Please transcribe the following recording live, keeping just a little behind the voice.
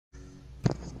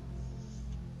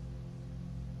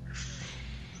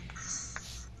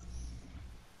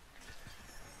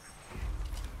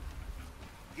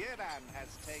Ghyran has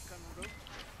taken root.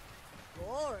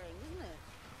 Boring, isn't it?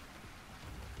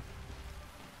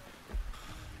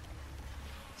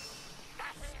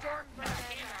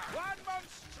 One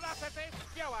monstrosity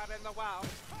fewer in the world.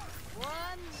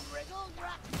 One wriggled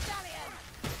rapscallion.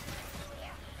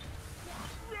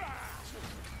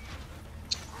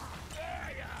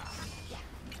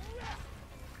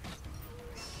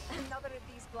 Another of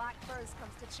these black furs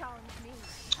comes to challenge me.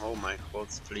 Oh my god,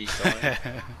 please die.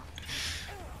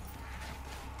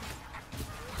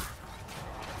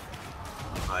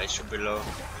 I should be low.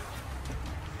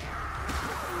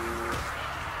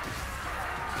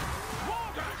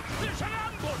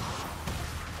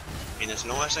 And as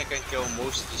long as I can kill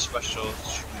most of the specials, it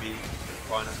should be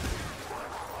fine.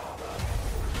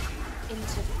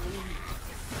 Into the room.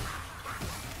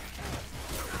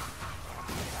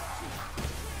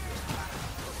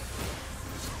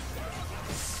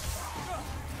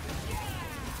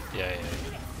 Yeah.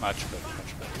 Much better.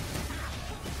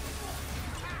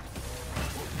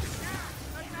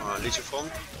 Legion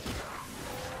front.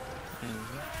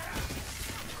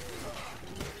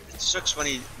 It sucks when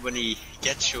he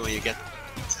gets you and you get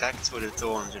tracked through the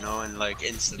thorns, you know, and like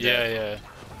instantly. Yeah,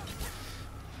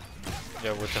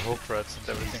 with the hook rats and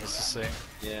everything is the same.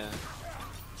 Yeah.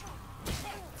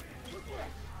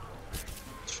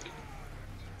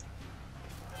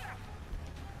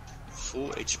 Full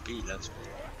HP, let's go.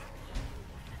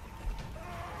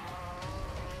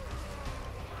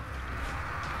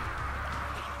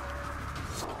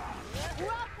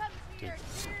 Welcome to your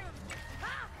tomb!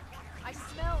 Ha! I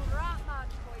smell Ratman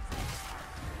poison.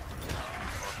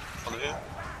 Van here.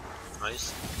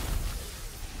 Nice.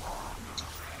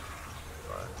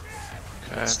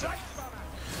 Okay.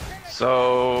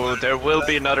 So there will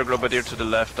be another Globadier to the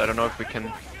left. I don't know if we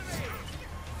can,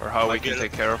 or how we can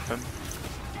take care of him.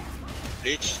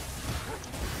 Leech.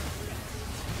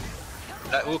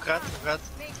 Hook rat. Nice.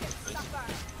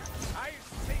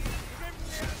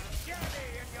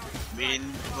 I mean,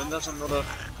 when there's another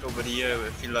Globadier, I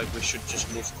feel like we should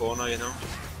just move corner, you know?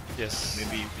 Yes.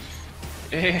 Maybe.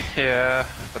 Yeah,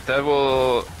 but that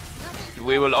will...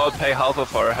 We will all pay half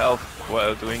of our health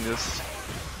while doing this.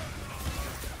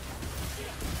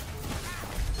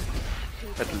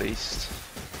 At least.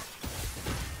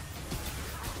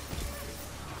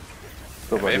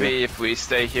 Maybe if we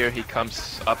stay here, he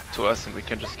comes up to us and we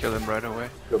can just kill him right away.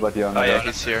 Oh yeah,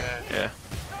 he's here. Yeah.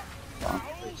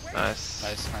 Nice.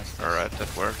 Alright,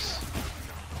 that works.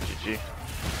 GG.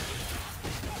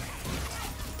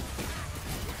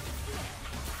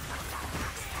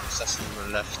 Assassin on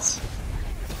the left.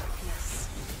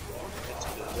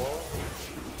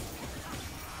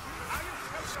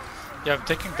 Yeah, I'm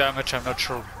taking damage, I'm not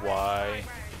sure why.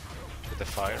 With the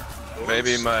fire.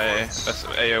 Maybe my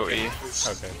AoE.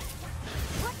 Okay.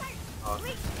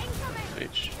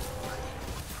 Reach.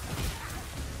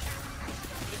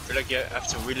 I feel like you have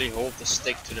to really hold the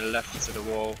stick to the left to the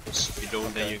wall, because if you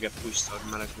don't, then you get pushed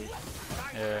automatically.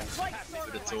 Yeah.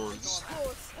 To the thorns.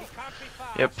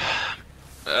 Yep.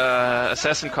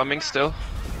 Assassin coming still.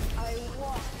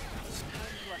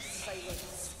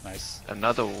 Nice.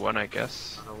 Another one, I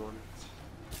guess. Another one.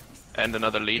 And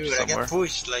another leech Dude, somewhere. I get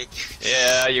pushed, like...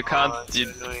 Yeah, you can't. Oh, You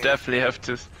annoying. definitely have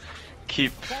to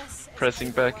keep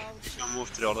pressing back. You can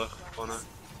move to the other corner.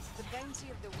 The bounty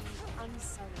of the weed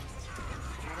unsullied.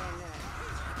 I don't know.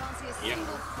 Can't see a Yeah.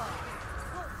 single fire.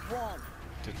 Not one.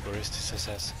 Dude, where is this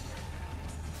assassin?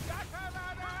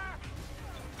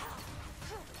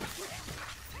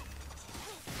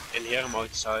 In here, I'm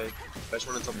outside. You guys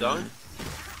want to top down?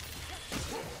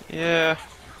 Yeah.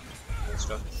 Let's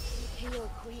go. Hail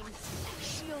Queen.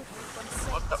 Shield me from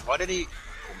sin. What the? Why did he...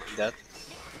 That?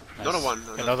 Nice. Another one.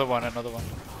 Another one.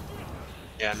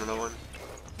 Yeah, another one.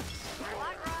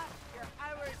 Black rat, your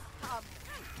hours come.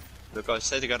 Look, guys,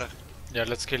 stay together. Yeah,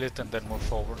 let's kill it and then move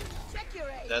forward. Check your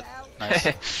aim That- out. Nice.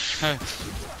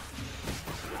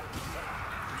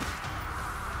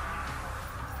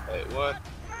 Wait, what?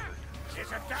 It's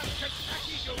a damn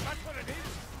Kentucky, that's what it is.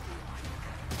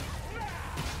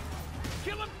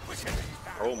 Kill him quicker.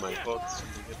 Oh my god.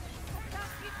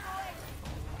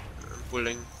 I'm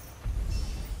pulling.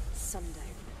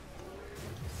 Sundown.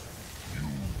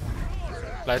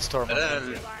 Lightstorm.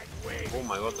 Oh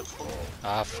my god, the fuck.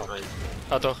 Ah, fuck. Nice.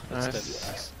 Ah, doch. It's Nice. dead.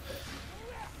 Nice.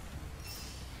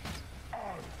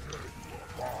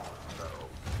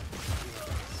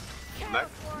 Back.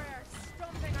 Warrior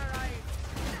stomping around.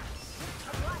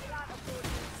 A black rat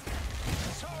approaches.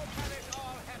 So can it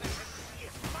all headed.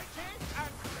 Fighting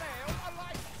and flail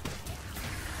alike.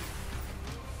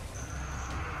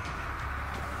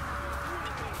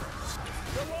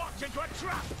 You're locked into a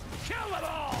trap. Kill them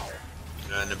all.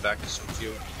 In the back is some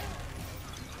few.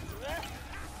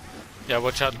 Yeah,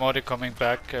 watch out, Modi coming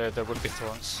back. There will be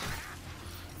thorns.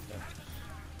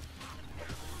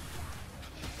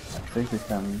 I think we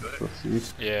can proceed.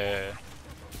 Yeah.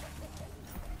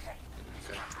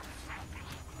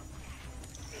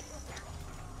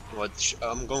 What?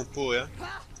 I'm going pool, yeah?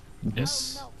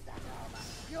 Yes.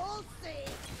 You'll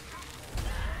see.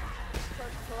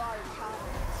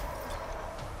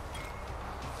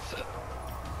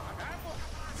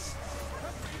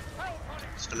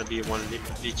 It's gonna be one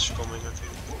leech coming, I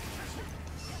think.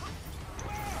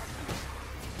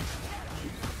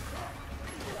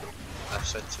 Left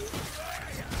side too.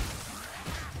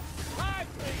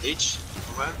 Leech,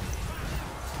 come on.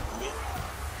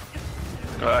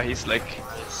 Me. He's like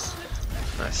Nice.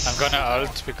 nice. I'm gonna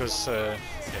ult because yeah.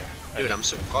 Dude, I'm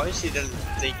surprised he didn't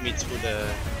take me through the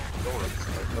door.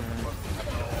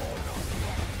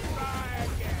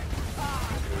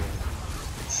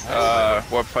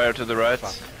 Warp fire to the right.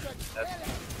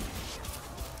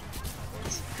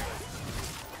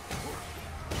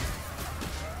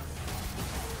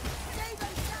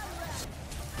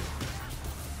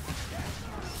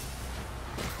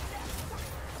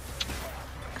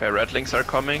 Okay, redlings are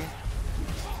coming.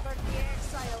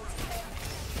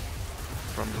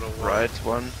 From the right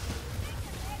one.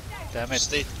 Damn it.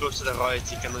 Stay close to the right,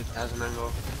 he cannot has an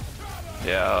angle.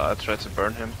 Yeah, I'll try to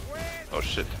burn him. Oh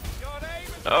shit.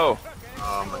 Oh!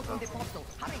 Oh my god.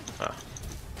 Ah.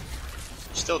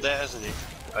 He's still there, isn't he?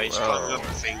 He's climbing up,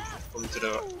 I think. Coming to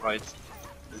the right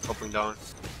and dropping down.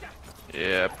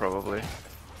 Yeah, probably.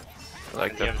 I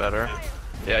like that better.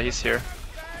 Yeah, he's here.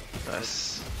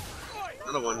 Nice.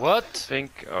 Another one. What?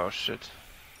 Think. Oh shit.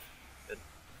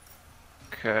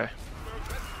 Okay.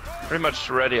 Pretty much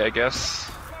ready, I guess.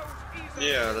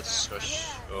 Yeah, let's rush.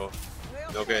 Oh.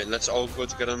 Okay, let's all go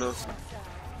together now.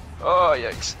 Oh,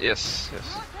 yikes. Yes,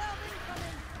 yes.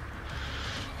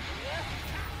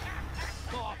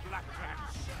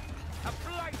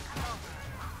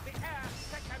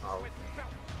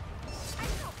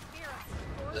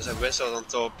 There's a whistle on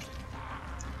top.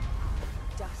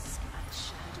 Dusk and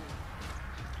shadow.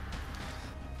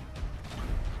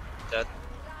 That.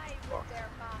 Their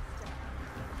master.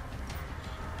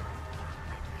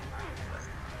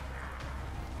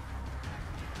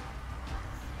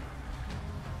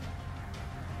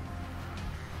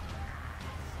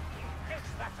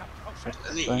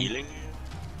 Any Fine. healing?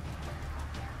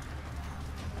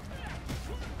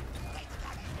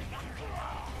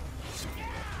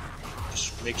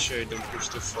 Just make sure you don't push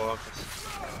too far.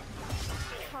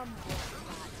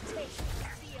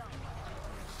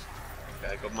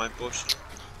 Okay, I got my potion.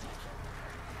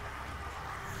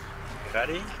 You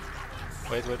ready?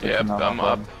 Wait, wait, wait. Yep, Another I'm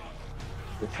up. bomb.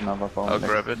 There's another bomb. I'll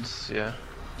next. grab it, yeah.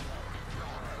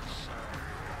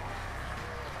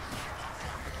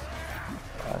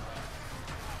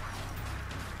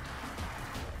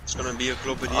 It's gonna be a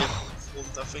global here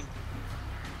front, I think.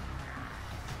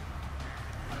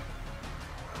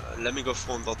 Let me go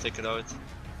front, I'll take it out.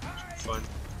 Fine.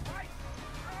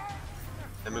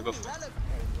 Let me go front.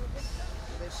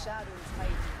 The shadows hide.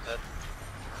 That.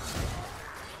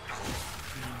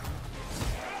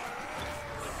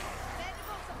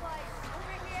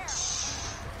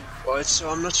 Right, so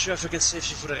I'm not sure if I can save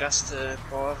you for the rest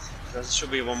part. There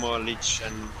should be one more leech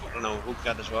and I don't know, hook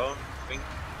rat as well, I think.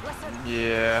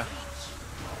 Yeah.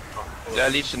 Oh, Yeah,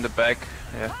 leech in the back,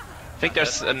 yeah. I think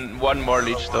there's one more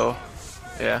leech though.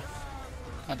 Yeah.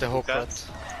 And the hook rat.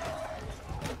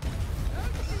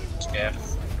 Scared.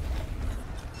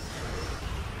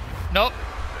 No!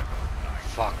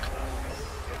 Fuck.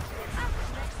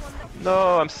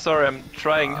 No, I'm sorry, I'm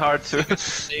trying hard to.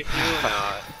 Save you?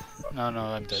 Nah. No, no,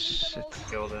 I'm dead. Shit.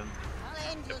 Kill them.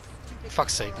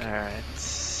 Fuck's sake. Alright.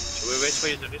 Should we wait for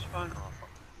you to respawn?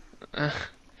 Oh, fuck.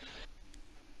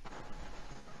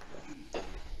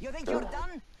 You think you're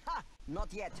done? Ha!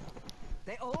 Not yet.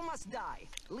 They all must die.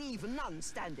 Leave none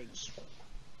standing.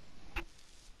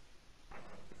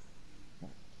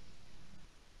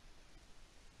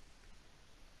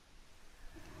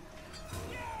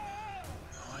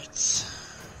 Right.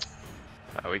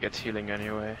 We get healing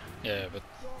anyway. Yeah, but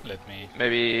let me...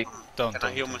 Maybe. Don't. Can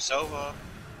I heal myself or?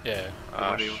 Yeah.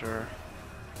 Ah, What do you- sure.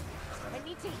 I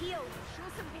need to heal. Show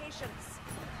some patience.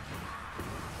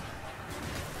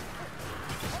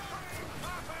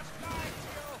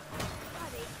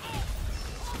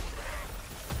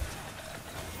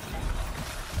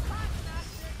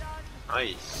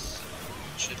 Nice.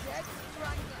 Shit.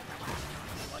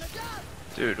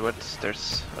 Dude, what?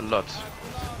 There's a lot.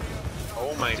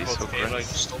 Oh my These god, hook okay, like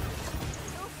rats. stop.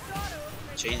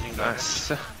 Changing the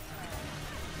Nice. Okay.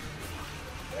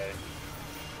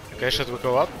 Okay, should we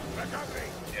go up?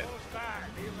 Yeah.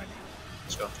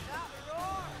 Let's go.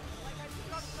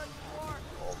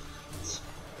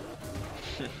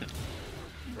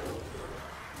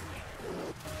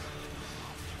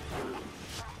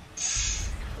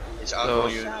 It's outlaw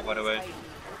you, by the way.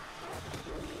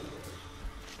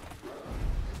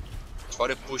 Try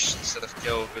to push instead of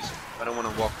kill, because I don't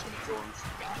want to walk to the front.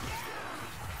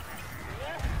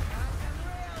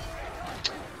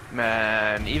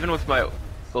 Man, even with my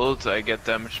ult I get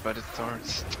damaged by the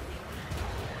thorns.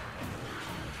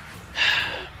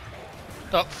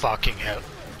 Oh, fucking hell.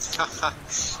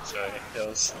 Sorry,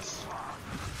 kills.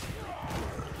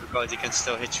 God, he can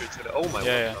still hit you to the. Oh my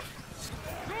Yeah, god.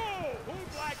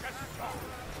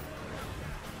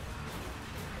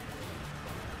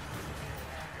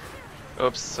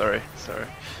 Oops, sorry.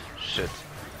 Shit.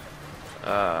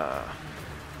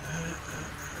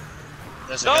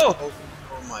 There's No! a oh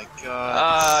my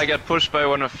god. I got pushed by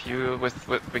one of you with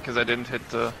because I didn't hit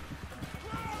the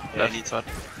left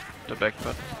button, the back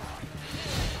button.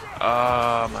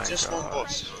 Oh my Just god. one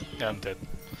boss. Yeah, I'm dead.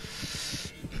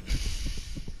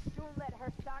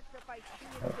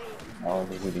 Oh,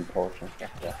 the healing potion.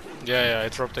 Yeah. Yeah, I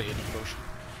dropped the healing potion.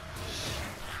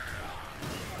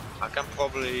 I can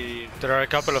probably. There are a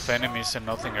couple of enemies and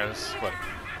nothing else. Well,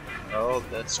 Oh,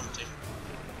 that's something.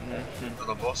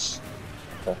 Another boss.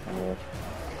 Definitely.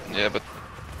 Yeah, but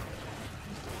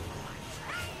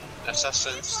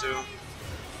Assassins too.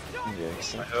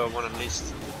 Yes. I heard one at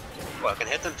least. Well, I can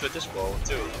hit them to this wall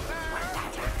too.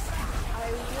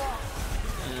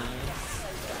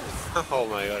 Oh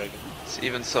my god. it's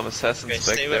even some assassins Okay, back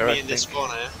stay with there. me I in this think.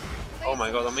 corner, yeah? Oh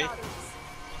my god, on me.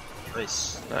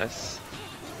 Nice. Nice.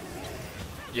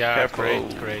 yeah, Careful.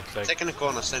 great. Like, Stay in the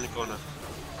corner, stay in the corner.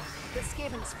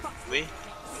 Me?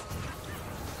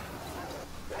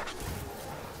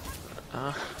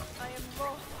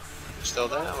 Still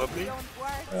there, with me?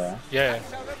 Yeah. yeah,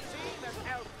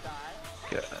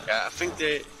 Yeah, I think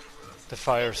they. the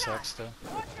fire sucks though.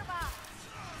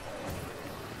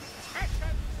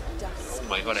 Oh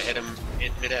my god, I hit him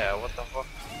in midair, what the fuck?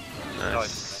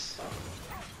 Nice.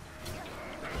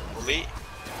 On me?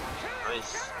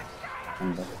 Nice.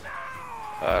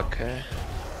 Okay.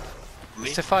 On me?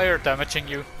 Is the fire damaging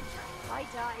you?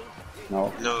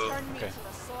 No. No, Okay.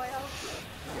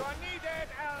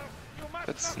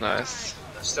 That's nice.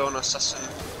 there's still an assassin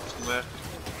somewhere.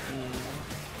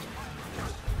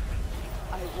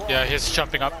 Yeah, he's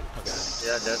jumping up. Okay.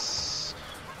 Yeah, that's.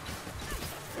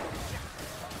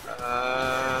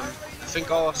 I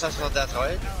think all assassins are dead,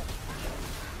 right?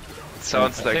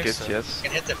 Sounds I like think it, so. yes. You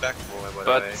can hit the back more, by the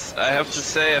But way. I have to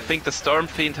say, I think the Storm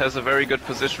Fiend has a very good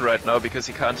position right now because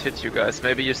he can't hit you guys.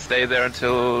 Maybe you stay there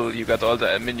until you got all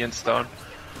the minions down.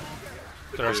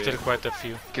 There are still quite a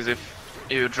few. Because if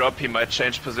you drop, he might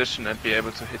change position and be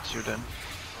able to hit you then.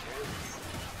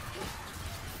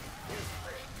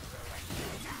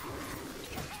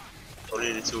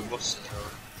 Only the two bosses.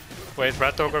 Wait,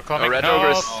 Rat Ogre coming? Red no!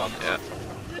 Ogres. Oh, Yeah.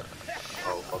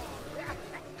 Oh, fuck.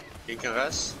 You can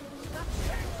rest.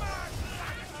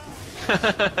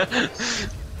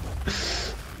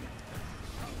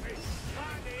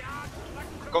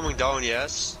 Coming down,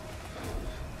 yes.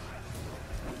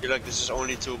 I feel like this is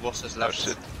only two bosses Oh left.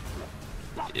 shit.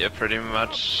 Yeah, pretty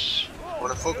much.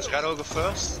 Wanna focus Red Ogre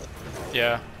first?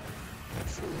 Yeah,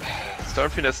 Storm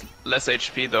Fiend has less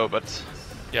HP though, but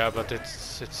yeah, but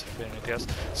it's a thing, I guess.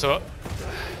 So,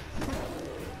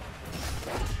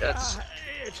 Yes.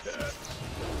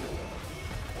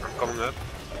 I'm coming up.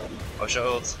 How's your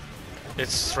ult?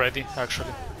 it's ready,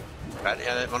 actually. Right,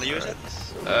 yeah, wanna use it?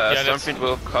 Yeah, Storm let's- Fiend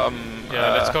will come.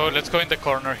 Yeah, let's go in the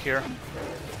corner here.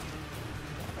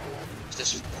 Is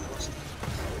this...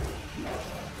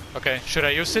 Okay, should I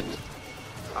use it?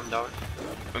 I'm down.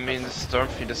 I mean, the Storm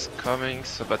Fiend is coming,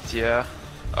 so but yeah.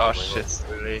 Oh shit.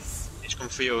 Really? He's coming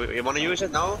for you. You wanna use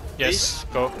it now? Yes,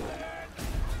 go.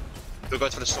 Please? Look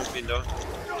out for the storm speed though.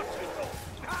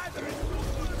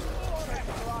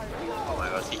 Oh my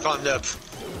god, he climbed up.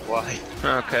 Why?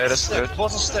 Okay, that's Stuck. good.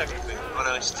 Boss is stuck. Oh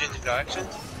no, he's changing direction.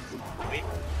 Me?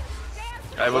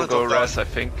 I will wanna go top res, down. I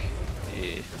think.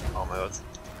 Yeah. Oh my god.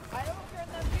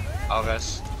 I'll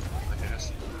rest. Okay,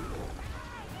 rest.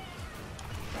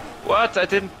 What? I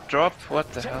didn't drop?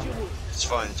 What the hell? It's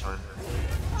fine, it's fine.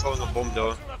 Throwing a bomb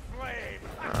though.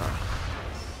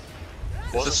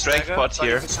 There's a strength bot Try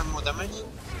to here. get some more damage.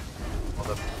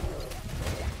 Hold up.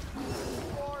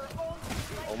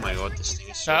 Oh my god, this thing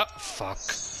is so... Ah, fuck.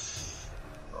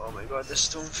 Oh my god, this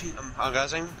storm feet. I'm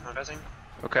resing, I'm resing.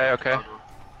 Okay, okay.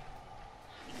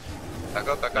 Back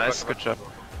up, back up, Nice, back good up.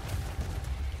 job.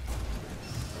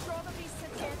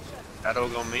 That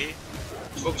ogre on me.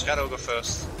 Focus gotta go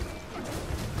first.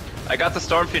 I got the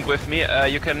Stormfiend with me.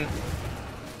 You can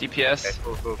DPS.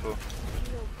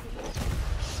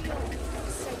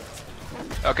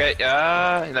 Okay, go.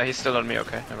 Okay, no, he's still on me.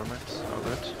 Okay, never mind. All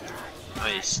good.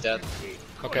 Nice, that.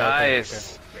 Okay.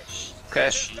 Nice. Okay,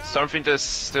 Stormfiend is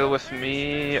still with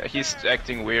me. He's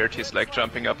acting weird. He's like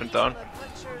jumping up and down.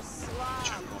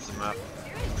 Jump off the map.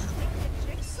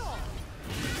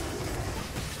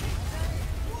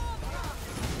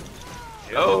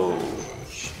 Oh!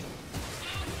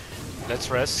 Let's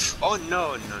rest. Oh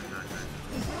no.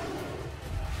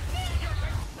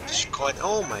 Just caught.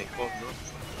 Oh my god, no.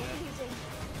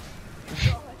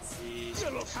 Jeez,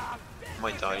 close.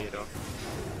 Might die, you know.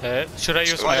 Should I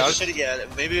use my ult? Yeah,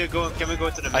 maybe can we go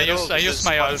to the middle? I used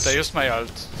my ult. So rest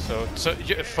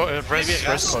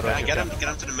for that. Get him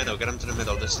to the middle. Get him to the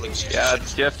middle. This looks. Yeah,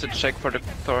 you have to check for the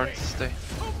thorns.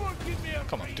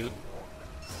 Come on, dude.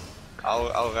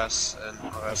 I'll rest and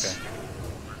I'll rest. Okay.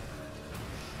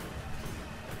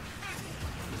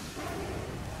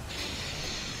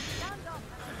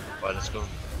 Well, let's go.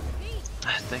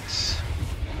 Thanks.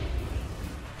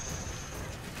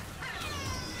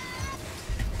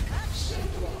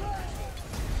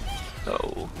 Oh.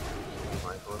 Oh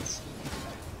my god.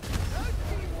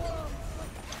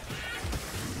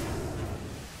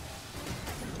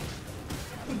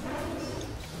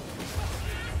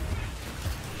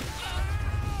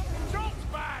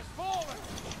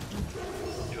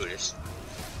 Do this.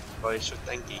 Why is so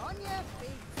tanky?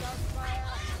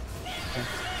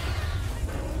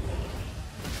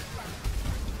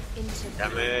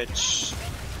 Damage.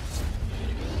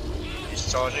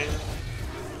 He's charging.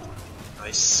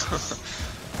 Nice.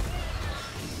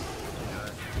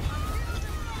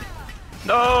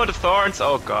 No, the thorns!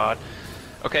 Oh god.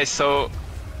 Okay, so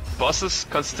bosses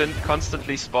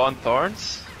constantly spawn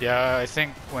thorns? Yeah, I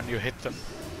think when you hit them.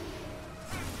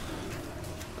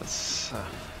 That's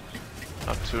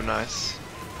not too nice.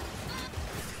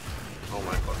 Oh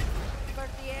my god. For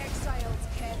the exiles,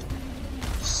 kid.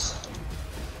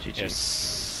 GG.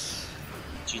 Yes.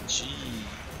 GG.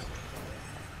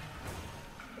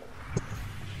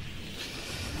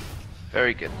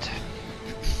 Very good.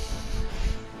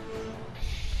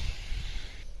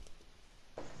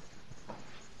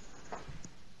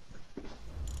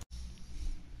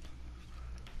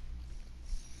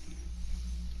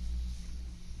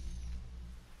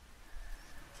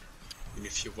 And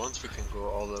if you want, we can go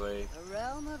all the way. The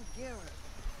realm of Ghyran.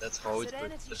 That's how it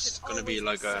would. It's gonna be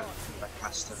like a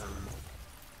master and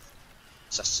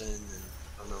assassin, and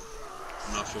I don't know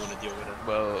if you want to deal with it.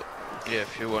 Well, yeah,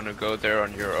 if you want to go there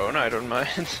on your own, I don't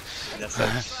mind.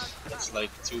 That's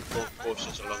like 2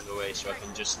 potions along the way, so I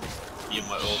can just be in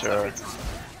my ult Sure. every time.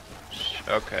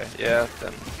 Okay, yeah,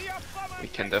 then we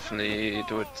can definitely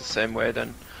do it the same way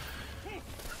then.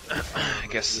 I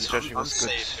guess the strategy I'm was good.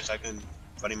 safe because I can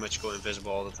pretty much go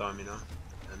invisible all the time, you know.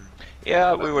 And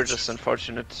Yeah, we were just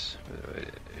unfortunate.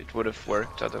 It would have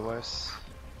worked otherwise.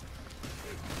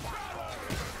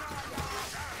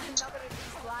 Another of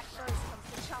these blackbirds comes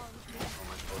to challenge me. oh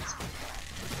my god.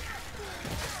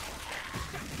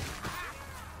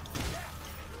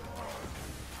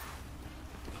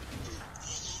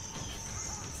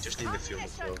 Just need to feel the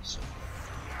flow. So.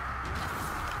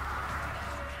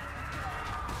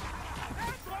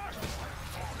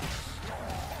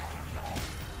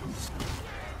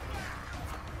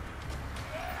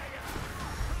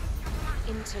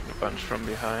 A bunch from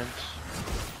behind.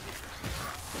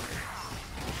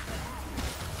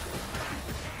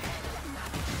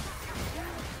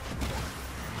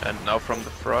 And now from the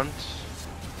front.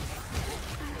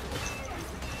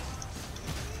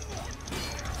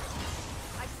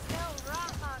 I smell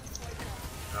Rahman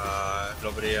poison.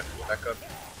 Nobody here. Back up.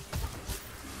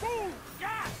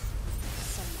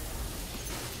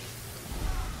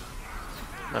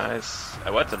 Nice.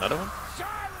 What? Another one?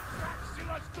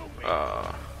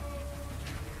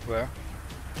 Where?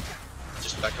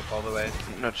 Just back up all the way.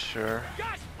 Not sure.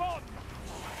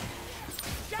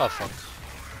 Oh fuck.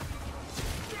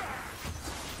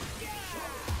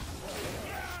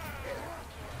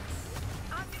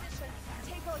 Ammunition.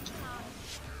 Take all you can.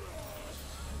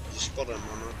 You spot him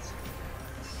or not?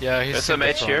 Yeah, he's There's in a the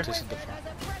mage front. here. He's in the front.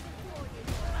 There's a present for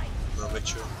you. No, with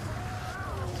you.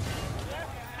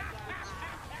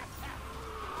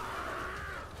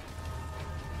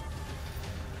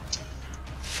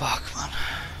 Fuck, man.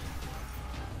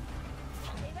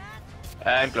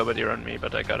 And Globadier on me,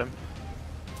 but I got him.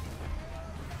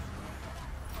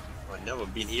 Oh, I've never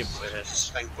been here with a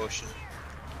strength potion.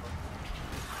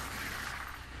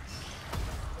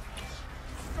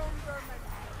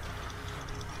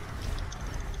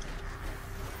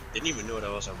 Didn't even know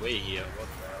there was a way here. What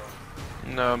the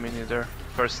hell? No, me neither.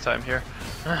 First time here.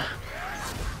 Another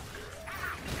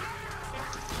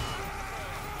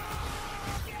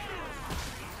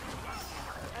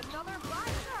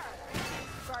blinder.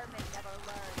 Vermin never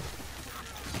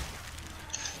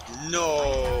learn.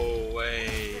 No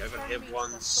way! I got hit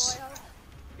once.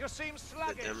 You seem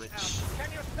sluggish. damage.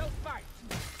 Can you still fight?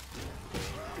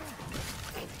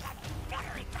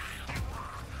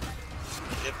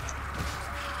 Yep.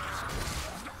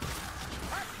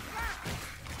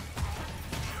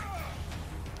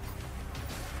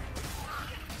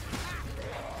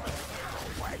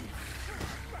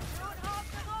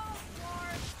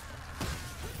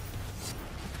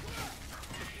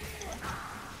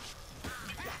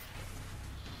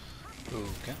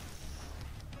 Okay.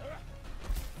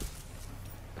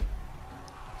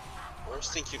 I always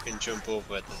think you can jump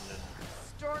over it and then.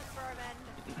 Storm vermin.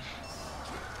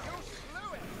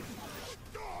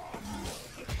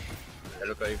 Yeah,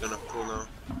 look how you're gonna pull now.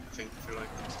 I feel like.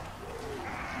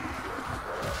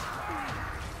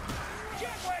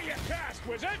 Get where you cast,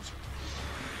 wizard!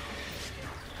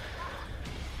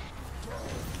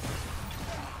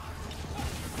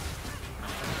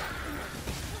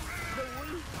 The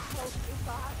weak hold you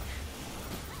back.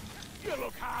 You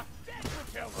look half dead for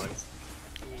Kelvin.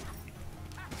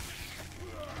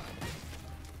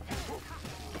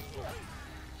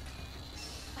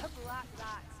 A black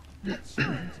rat.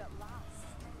 Challenge at last.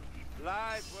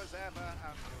 Life was ever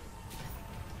a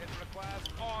moon. It requires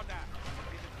order.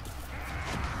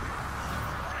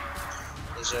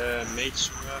 There's a mage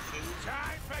somewhere, I think.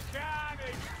 Time for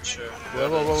carnage. Sure.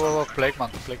 Whoa, Plague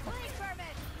Monk. Plague vermin.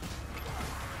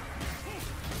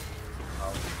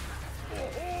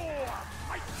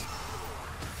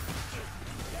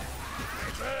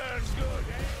 Burns good,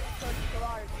 eh? Good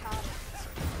blood cannon.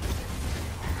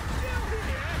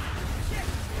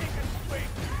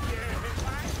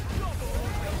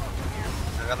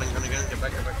 I got him again. Get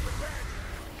back.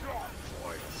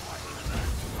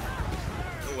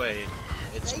 No way.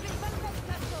 It's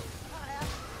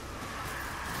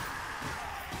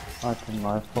I can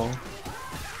rifle.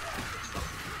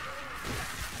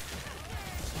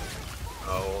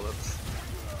 oh, that's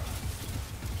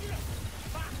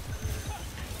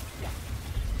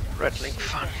Rattling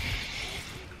fun.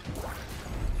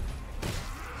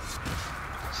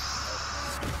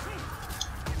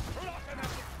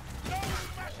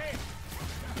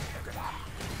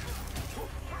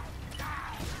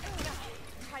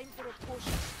 Time for a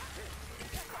potion.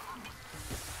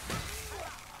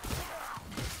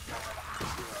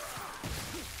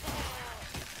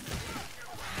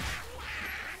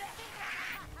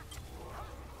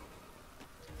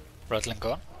 Rattling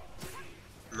gone.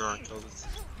 no, I killed it.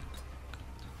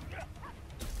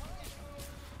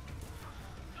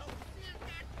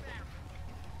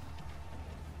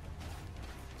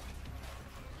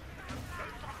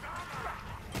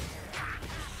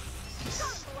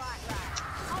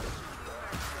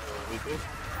 We good?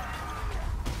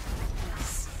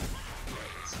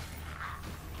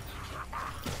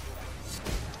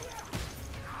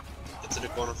 Get to the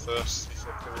corner first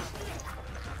before killing.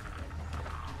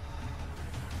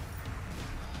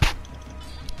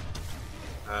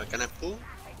 Can I pull?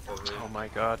 Oh my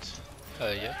god.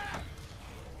 Yeah.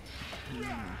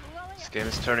 This game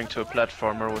is turning to a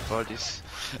platformer with all these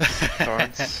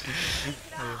thorns.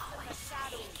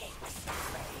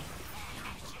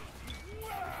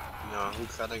 No, hook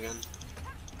that again.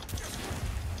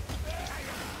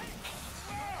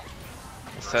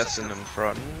 Assassin in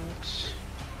front.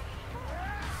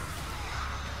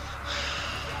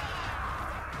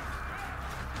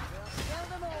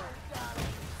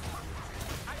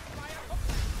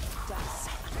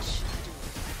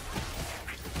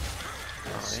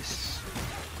 Nice.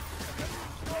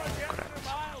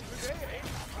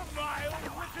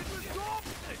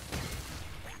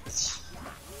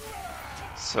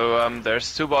 So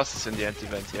there's two bosses in the end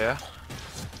event, yeah?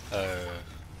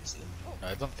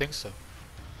 I don't think so.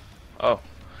 Oh,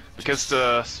 because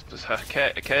the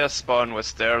chaos spawn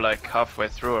was there like halfway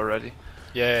through already.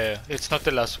 Yeah, it's not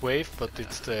the last wave, but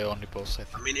it's the only boss, I I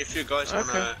think. mean, if you guys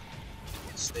wanna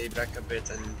stay back a bit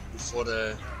and before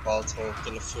the Baltor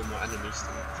kill a few more enemies,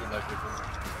 then I feel like we can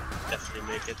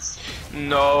definitely make it.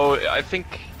 No, I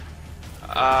think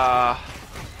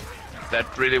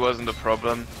that really wasn't a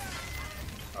problem.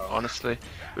 Honestly,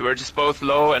 we were just both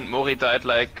low, and Mori died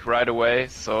like right away,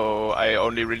 so I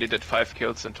only really did 5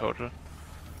 kills in total.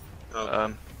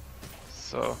 Okay.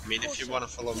 So I mean, if you wanna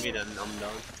follow me, then I'm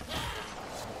down.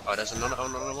 Oh, there's another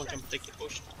one can take the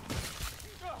potion.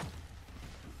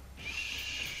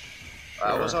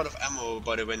 I was out of ammo,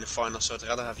 by the way, in the final, so I'd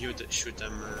rather have you shoot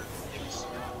them.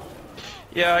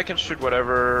 Yeah, I can shoot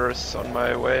whatever's on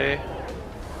my way.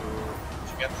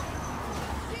 If you get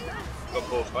them. Got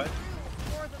both, right?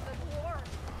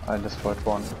 I destroyed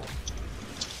one.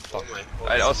 Oh my god.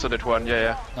 I also did one,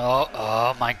 yeah. No,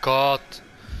 oh my god.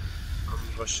 I'm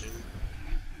rushing.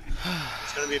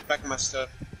 It's gonna be a backmaster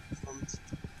front.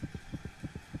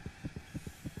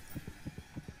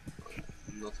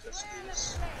 I'm not gonna do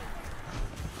this.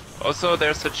 Also,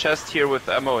 there's a chest here with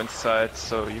ammo inside,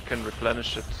 so you can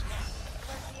replenish it.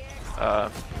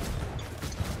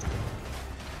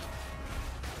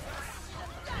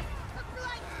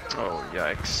 Oh,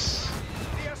 yikes.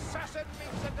 The assassin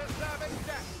meets a deserving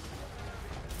death.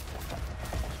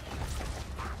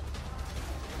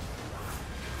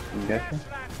 You get it?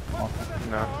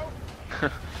 No.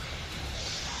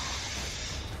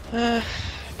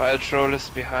 Bile troll is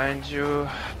behind you,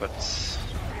 but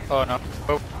Oh no.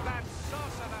 Oh. That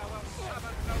sorcerer will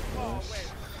summon no more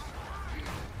wind.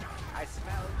 I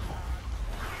smell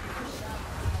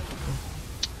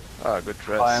good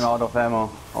dress. I'm out of ammo.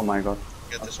 Oh my god.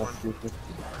 Get this I one. just used it.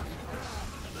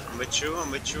 I'm with you,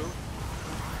 I'm with you.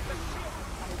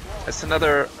 It's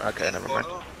another. Okay, never mind.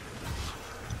 Photo.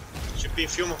 Should be a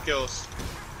few more kills.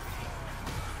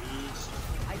 Please.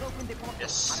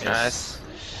 Yes. Nice.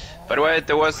 By the way,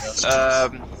 there was a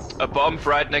bomb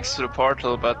right next to the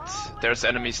portal, but there's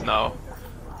enemies now.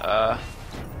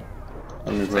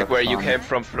 It's like where you came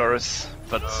from, Flores.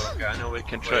 But Okay, I know we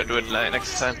can try to do it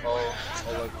next time. All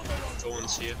like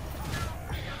thorns here.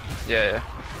 Yeah.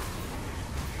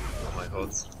 Oh my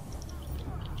god.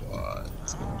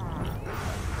 What?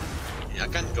 Yeah, I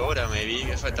can't go there maybe.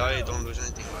 If I die, I don't lose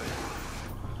anything, right?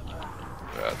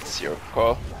 That's your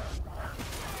call.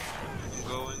 I'm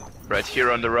going. Right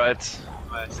here on the right.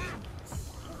 I see.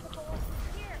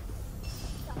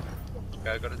 Okay,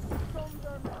 I got it.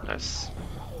 Nice.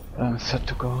 I'm set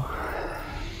to go.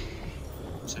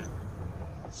 Same.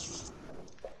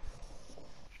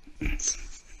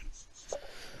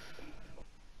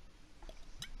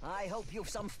 I hope you've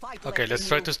some fight Okay, left let's in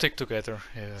try you. to stick together.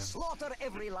 Slaughter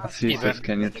every last Jesus, Even-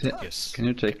 can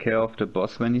you take care of the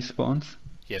boss when he spawns?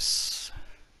 Yes.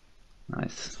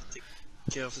 Nice. Take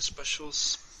care of the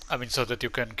specials. I mean, so that you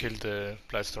can kill the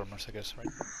Blightstormers, I guess, right?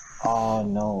 Oh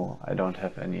no, I don't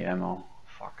have any ammo.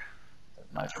 Fuck.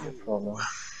 That might be a problem.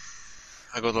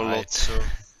 I got a lot, Right. so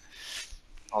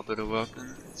I'll do the work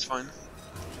then. It's fine.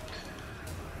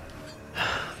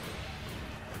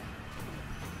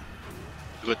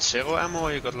 You got 0 ammo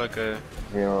or you got like a...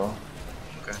 0.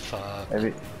 Okay. Fuck.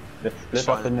 Maybe let's split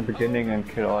up in the beginning and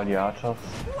kill all the archers.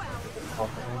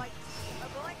 Possible.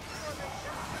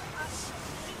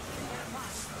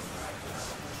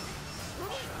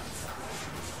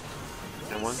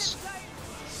 And once.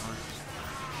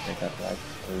 They got like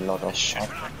a lot of Shit.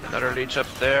 archers. Another leech up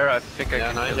there. I think I Yeah,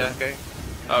 can nice, kill yeah, him. okay.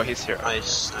 Oh, he's here.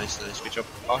 Nice, nice, nice. Good job.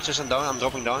 Archers are down, I'm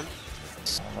dropping down.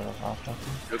 A lot of archers.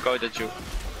 Look out at you.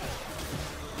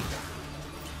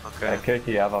 I Okay. killed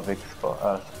the other big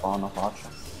spawn of archers.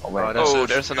 Oh wait, Oh,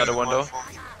 there's another one though.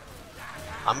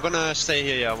 I'm gonna stay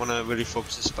here, yeah, I wanna really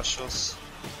focus the specials.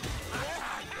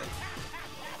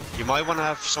 You might wanna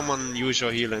have someone use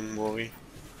your healing, Mori.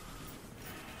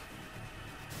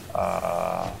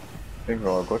 I think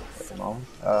we're all good at the moment.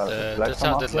 Black That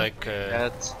sounded Master? like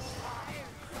That.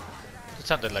 that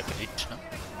sounded like a leech, no?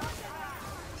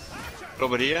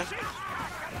 Over here.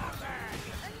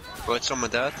 Got some of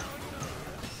that.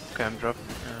 Okay, I'm dropping.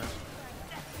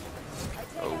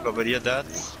 Over here, that.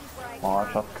 More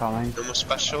archers coming. No more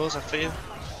specials, I feel.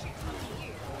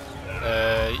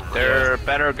 There are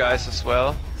banner guys as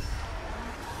well.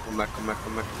 Come back, come back,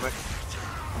 come back, come back.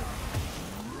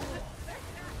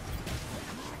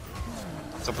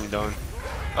 Dropping down.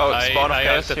 Oh, I spawn of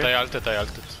chaos ulted, here. I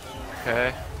ulted.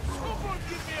 Okay.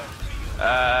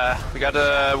 We got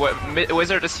a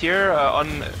wizard is here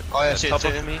on Oh yeah, see top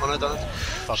it, of me. On it, on it.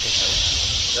 Fucking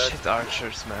hell. Shit,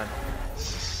 archers, man.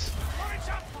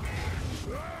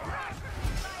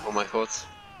 Oh my god.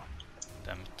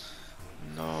 Damn it.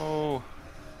 No.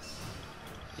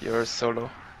 You're solo.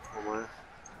 Oh my.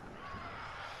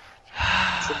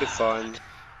 Should be fine.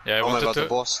 Yeah, I Oh my wanted god, the to.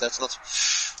 boss, that's not...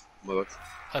 Oh my god.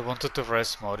 I wanted to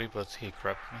res Mori, but he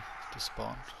grabbed me to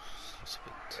spawn. It's a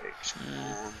bit Come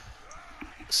on.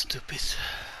 stupid.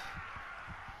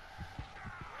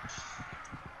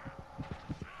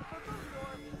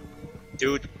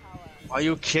 Dude, are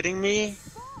you kidding me?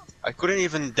 I couldn't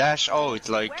even dash out,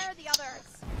 like... Where are the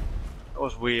others? That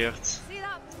was weird. See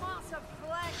that mass of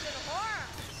flesh and horror?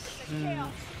 It's a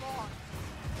chaos spawn.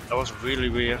 That was really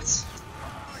weird.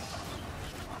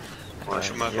 Oh, I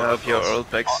should have You have your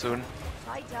ult back soon.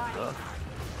 I die.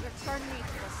 Return me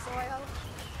to the soil.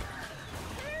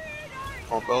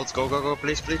 Oh, ult, go, go, go,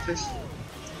 please, please, please.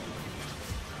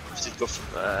 Go.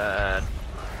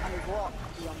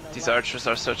 These archers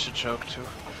are such a joke too.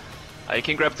 I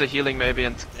can grab the healing maybe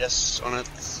and... Yes, on it.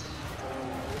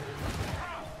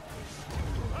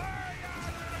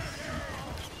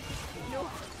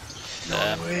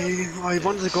 No way. I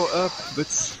wanted to go up,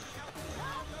 but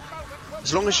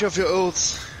as long as you have your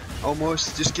ult,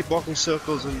 almost just keep walking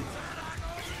circles and.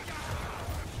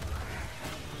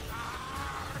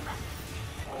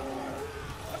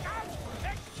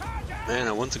 Man,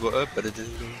 I want to go up, but it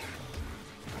didn't go.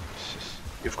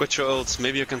 You've got your ults,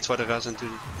 maybe you can try the res into.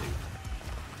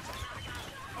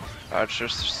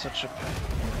 Archers are such a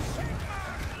pain.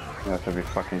 You have to be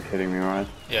fucking kidding me, right?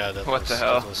 Yeah, that What was, the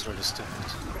hell? That was really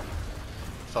stupid.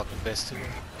 Fucking best.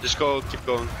 Just go, keep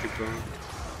going, keep going.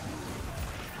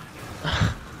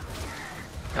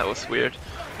 That was weird.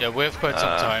 Yeah, we have quite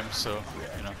some time, so,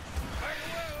 you know.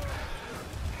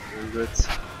 Very good.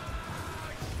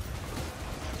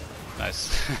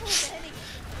 Nice.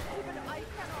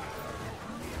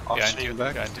 Behind you,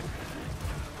 back. behind you.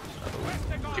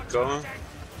 Keep going.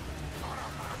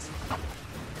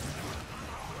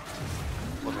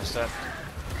 What was that?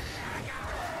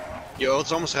 Your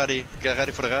ult's almost ready. Get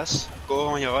ready for the rest. Go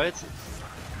on your right.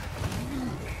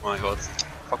 Oh my god.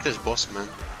 Fuck this boss, man.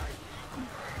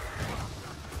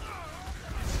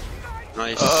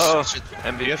 Nice. Oh, Shit.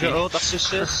 MVP. Do you have your ult after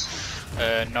this?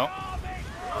 No.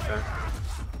 Okay.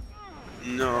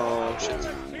 No, shit.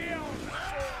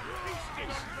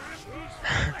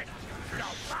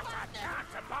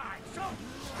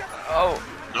 Oh,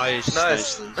 Nice,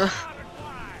 nice. nice.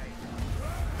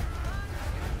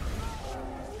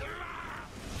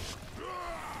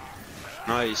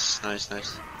 Nice, nice,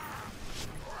 nice.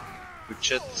 Good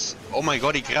shit. Oh my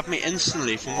god, he grabbed me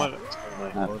instantly from where? Oh my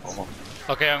god.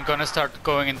 Okay, I'm gonna start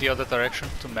going in the other direction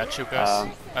to match you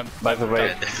guys. By the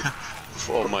way,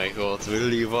 Oh my god,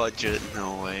 will you watch it?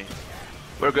 No way.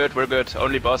 We're good, we're good.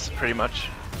 Only boss, pretty much.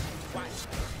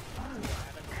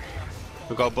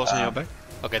 You got a boss on your back?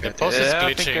 Okay, the boss is Yeah,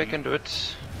 I glitching. think I can do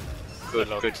it. Good,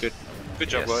 lot. good, good. Good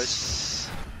job, guys.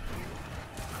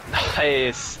 Yes.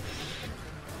 Nice.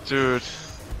 Dude.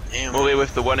 Damn. Movie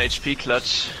with the 1 HP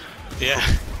clutch. Yeah.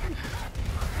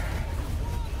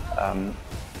 oh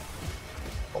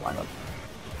my god.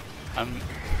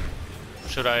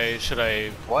 Should I?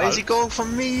 Why is he ult? going for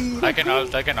me? I can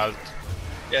ult.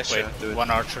 Yeah, Wait, sure, do it. one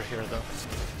archer here though.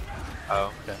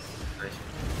 Oh. Okay.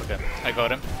 Okay, I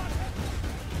got him.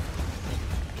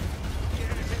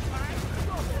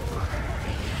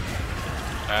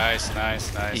 Nice,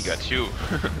 nice, nice. He got you.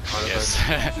 Yes.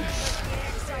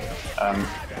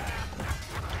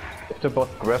 If the boss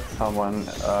grabs someone,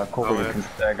 Koro yeah. can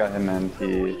stagger him and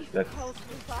he lets...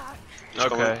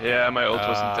 Okay, yeah, my ult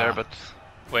wasn't there, but...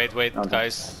 wait, No,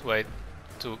 guys, wait.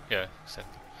 Yeah,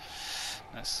 exactly.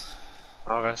 Nice.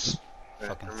 Ares.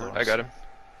 Fucking Yeah, thorns. I got him.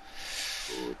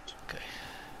 Good. Okay.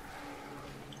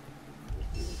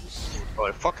 Oh,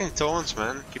 the fucking taunts,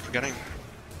 man. Keep forgetting.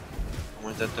 I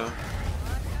want that though.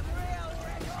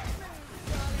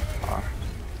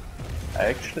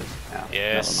 Actually? Yeah.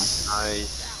 Yes.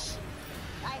 Nice.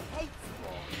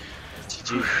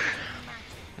 GG.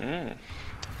 Mm.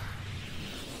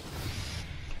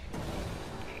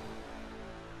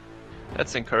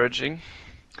 That's encouraging.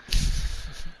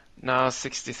 Now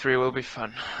 63 will be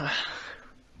fun.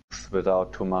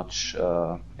 Without too much,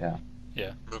 yeah,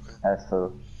 Yeah. Okay.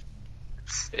 hassle.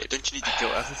 Don't you need to kill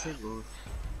everything? Or?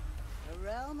 The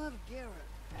realm of Ghyran.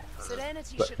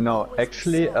 Serenity But should no, always be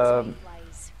actually, sought in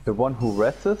place. the one who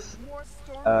rests More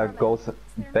storm goes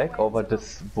back over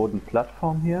this wooden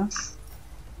platform here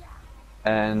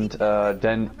and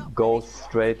then goes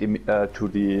straight to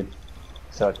the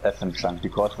third essence chunk,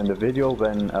 because in the video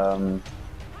when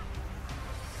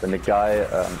the guy,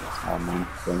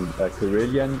 when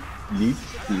Carillion leaves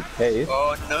the cave,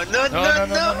 Oh no no no No, no, no,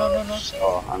 no! no, no, no.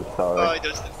 oh, I'm Oh, sorry, he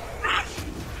does it.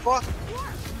 Fuck!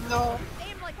 No!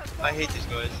 I hate these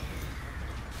guys.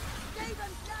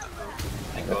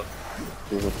 Thank god.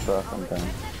 do the first and then,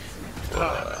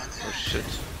 Oh shit.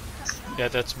 Yeah,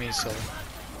 that's me. So.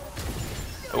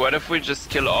 What if we just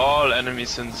kill all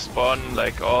enemies and spawn,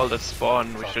 like all that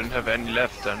spawn? We shouldn't have any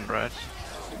left then, right?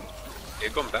 You're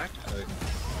going back?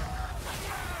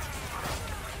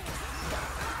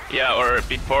 Yeah, or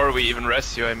before we even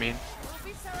rescue, I mean.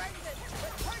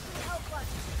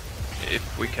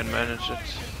 If we can manage it.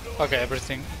 Okay,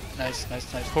 everything. Nice,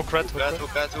 nice, nice. Hook rat, hook rat.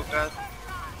 Hook rat, hook rat.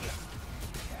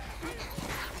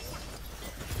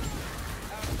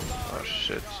 Oh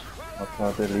shit. What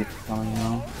are the leads coming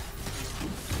now?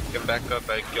 Get back up,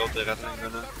 I killed the rattling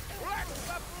gunner.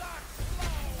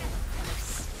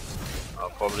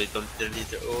 I'll probably don't delete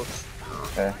the ult.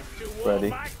 Okay,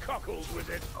 ready. Ow,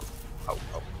 ow.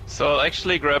 So I'll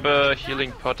actually grab a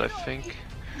healing pot, I think.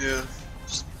 Yeah.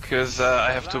 Because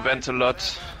I have to vent a lot.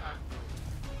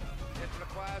 It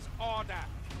requires order.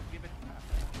 Give it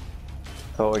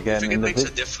So I again, think it in the makes a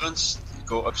vid difference to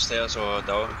go upstairs or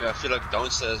down. I feel like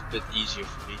downstairs is a bit easier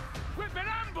for me. We've been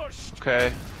ambushed.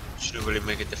 Okay. Shouldn't really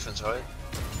make a difference, right?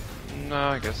 No,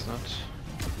 I guess not.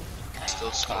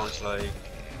 Still sounds like...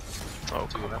 Oh,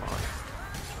 come on.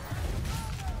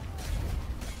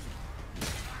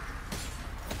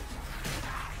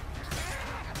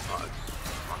 Oh,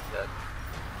 not dead.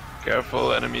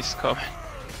 Careful, enemies coming.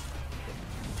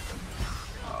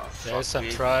 Oh, Yes, fuck I'm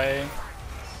me. trying.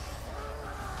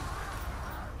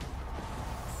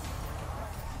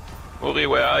 Uri,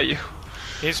 where are you?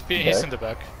 He's in the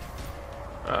back.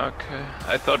 Okay.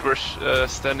 I thought we're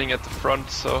standing at the front,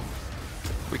 so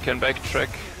we can backtrack.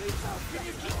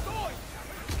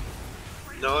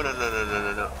 No.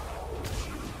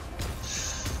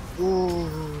 Ooh.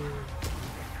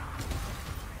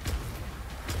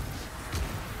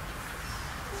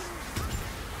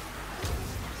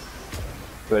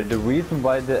 well, the reason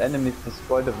why the enemies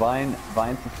destroy the vines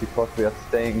is because we are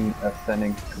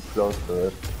standing too close to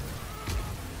it.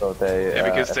 So they. Yeah,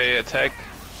 because they attack.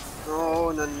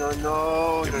 No.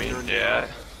 You mean? Yeah.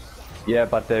 Yeah,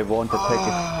 but they won't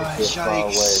attack if you're far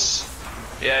away.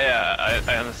 Yikes. Yeah,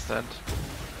 I understand.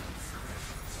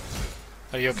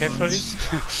 Are you okay, Floris?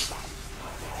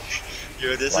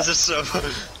 Yo, this is so...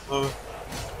 Oh.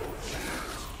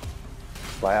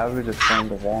 Why are we destroying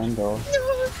the vine though?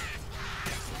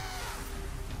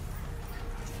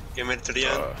 Give me to the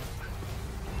end.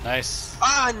 Nice.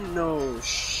 Ah, no!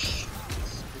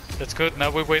 That's good.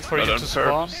 Now we wait for Not you on to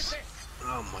spawn. purpose.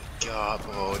 Oh my god,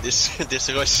 bro. This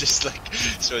rush is like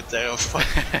so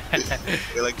terrifying.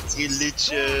 We're like 3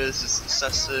 leeches,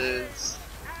 assassins.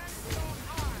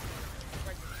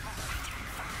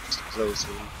 Close.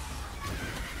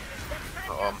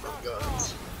 Oh my god.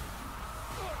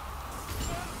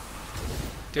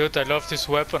 Dude, I love this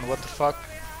weapon. What the fuck?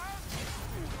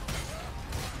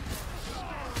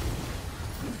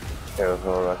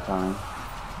 Careful, right time.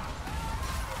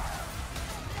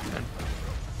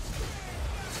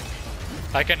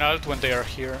 I can ult when they are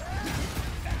here.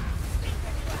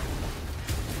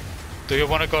 Do you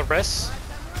want to go rest?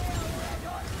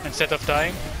 Instead of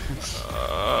dying?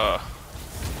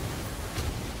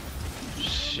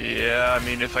 Yeah, I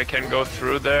mean, if I can go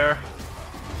through there.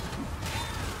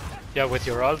 Yeah, with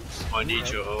your ult. I need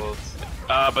your ult.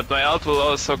 But my ult will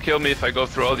also kill me if I go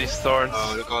through all these thorns.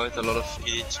 Oh, look at a lot of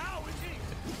each.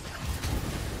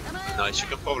 Nice, you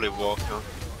can probably walk now.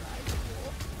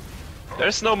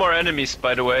 There's no more enemies,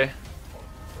 by the way,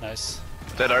 Nice.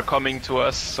 that are coming to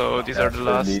us, so these are the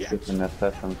last. Leeches and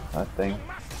assassins, I think.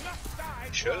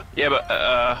 Sure? Yeah, but,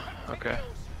 okay.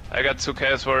 I got 2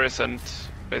 Chaos Warriors and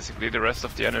basically the rest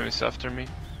of the enemies after me.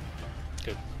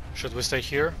 Good. Should we stay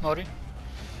here, Mori?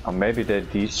 Or maybe they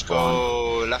Just despawn.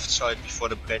 go left side before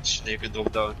the bridge, then you can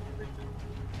drop down.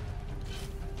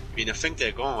 I mean, I think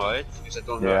they're gone, right? Because I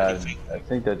don't know Yeah, anything. I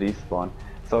think they despawn.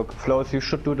 So, Flows, you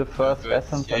should do the first good.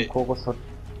 essence Yeah. and Koro should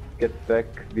get back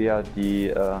via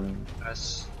the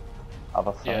Yes,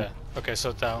 other side. Yeah. Okay,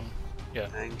 so down. Yeah.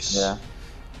 thanks. Yeah.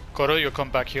 Koro, you come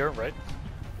back here, right?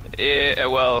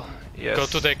 Well, yes. Go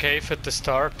to the cave at the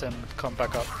start and come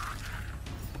back up.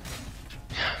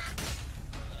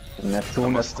 And as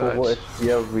soon as Almost Koro died. is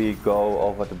here, we go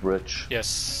over the bridge.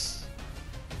 Yes.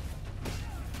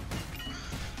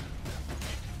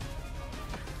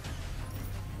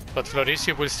 But Floris,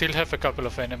 you will still have a couple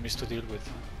of enemies to deal with.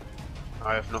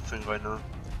 I have nothing right now.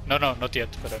 No, not yet,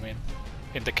 but I mean,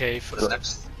 in the cave. What's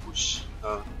next? Push.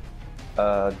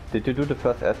 Did you do the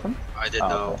first essence? I did Ah,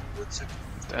 know. okay. 1 second.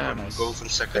 Damn, I'm going for the Okay,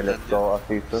 second let's then. go,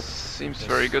 Arthesis. seems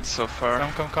very good so far.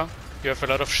 Come. You have a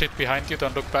lot of shit behind you,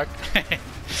 don't look back.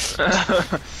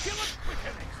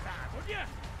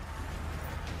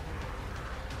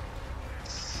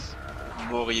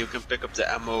 Mori, you can pick up the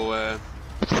ammo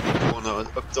corner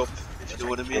up top, if you know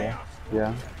what I mean.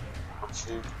 Yeah. I'm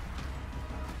full.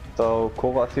 So,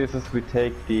 Koro Arthesis, we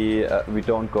take the. We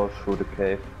don't go through the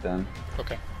cave then.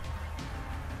 Okay.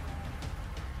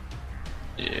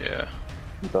 Yeah.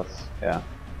 Because, yeah.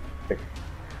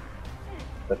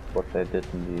 That's what they did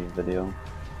in the video.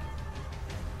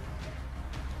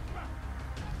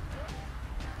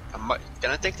 Can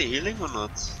I take the healing or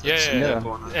not? Yeah. Yeah.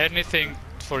 Corner. Anything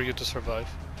for you to survive.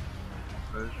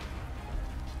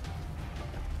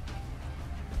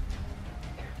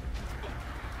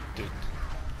 Dude.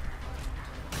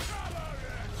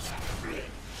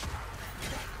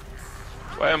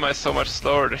 Why am I so much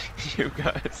slower than you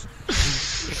guys?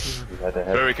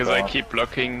 Probably because I keep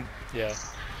blocking. Yeah.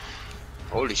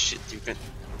 Holy shit, you can...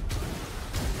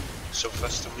 So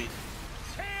fast to me.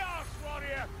 Chaos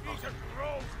warrior, he's a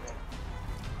grove.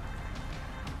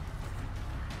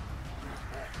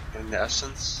 And the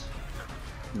essence.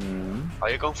 Hmm. Are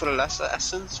you going for the last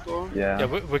essence, bro? Yeah. Yeah,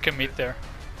 we can meet there.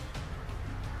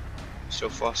 So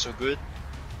far, so good.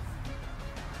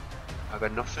 I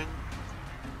got nothing.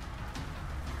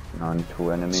 On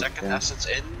 2 enemies. Second yeah. essence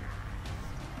in.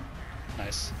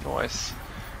 Nice. Nice.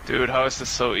 Dude, how is this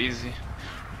so easy?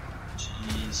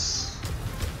 Jeez.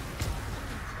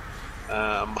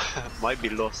 Might be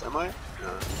lost, am I? No.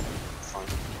 Fine.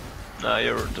 Nah,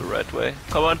 you're the right way.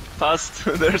 Come on, fast!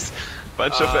 There's a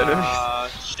bunch of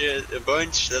enemies. Shit, a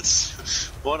bunch?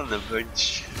 That's more than a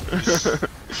bunch.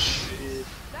 Shit.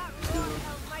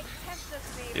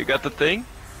 You got the thing?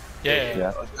 Yeah.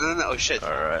 Yeah. No, oh shit.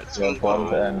 Alright. Yeah,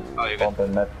 bomb and Oh, you bomb got...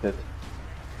 and med kit.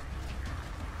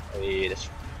 Hey, that's...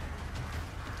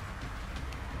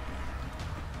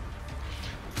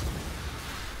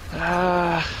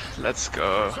 Ah, let's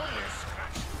go.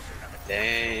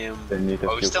 Damn. They need a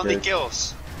Oh, we few still need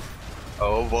kills. kills.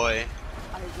 Oh boy.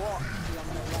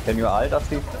 Can you alt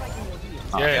us?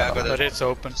 Yeah, I got but it. it's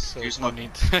open, so Use no my-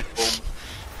 need. Boom.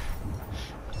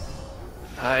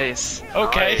 Nice.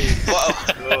 Okay. Nice.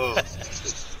 Wow.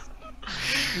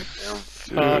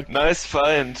 Damn. Dude, nice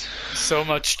find. So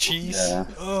much cheese. Yeah.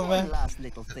 Oh One man. last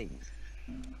little thing.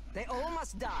 They all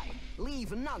must die.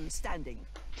 Leave none standing.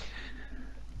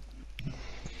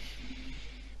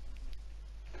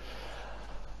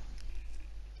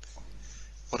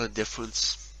 What a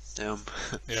difference. Damn.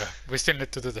 Yeah, we still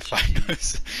need to do the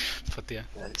finals. But yeah,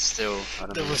 Yeah, it's still, I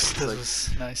don't know. that it's like- was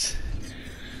nice.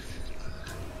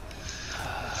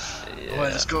 Yeah.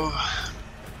 Well, let's go.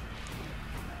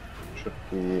 Should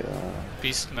be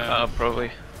Beastman.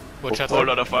 Probably. Which A whole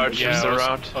lot of archers yeah,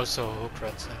 around. Also hook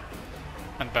rats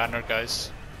and banner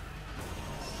guys.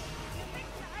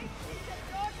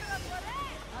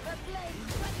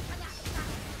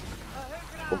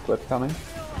 booklet coming.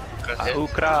 Got hit.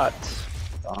 Ukrat.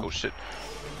 Oh shit.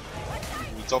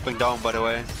 Dropping down, by the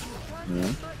way.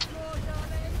 Hmm.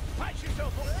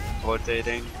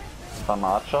 Rotating. Some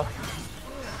archer.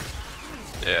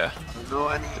 Yeah, I don't know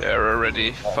any. they're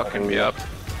already fucking me up.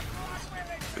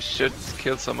 We should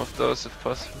kill some of those if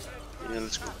possible. Yeah,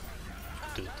 let's go.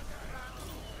 Dude.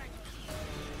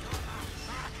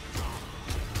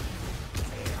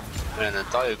 An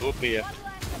entire group here.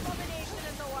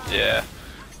 Yeah.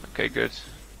 Okay, good.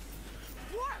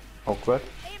 Awkward.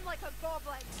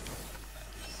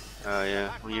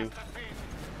 Yeah, on you.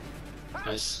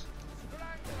 Nice.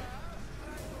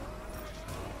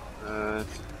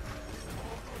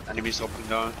 Enemies dropping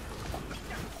down.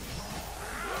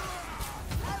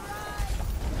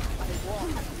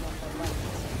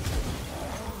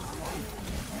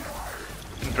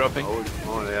 Dropping.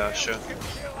 Oh yeah, sure.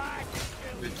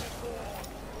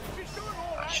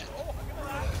 Ah, shit.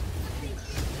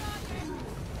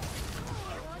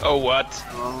 Oh, what?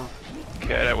 Oh.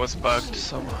 Okay, that was bugged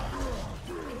somehow.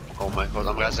 Oh my god,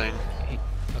 I'm guessing.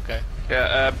 Okay.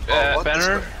 Yeah, what is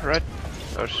banner, right?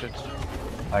 Oh shit.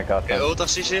 I got Okay, that. ult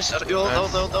assist.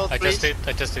 Ult, I please.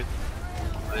 just did.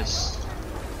 Nice.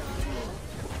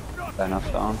 Banner's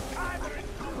down.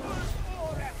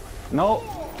 No!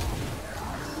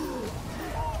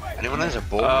 Anyone has a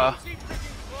bomb?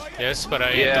 Yes, but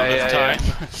I Yeah, don't yeah, have time.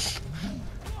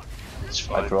 It's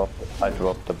I fine.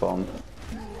 dropped the bomb.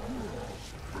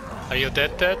 Are you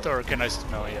dead or can I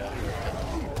no, yeah, you're dead.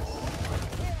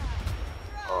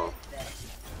 Oh.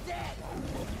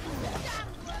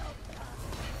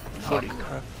 Holy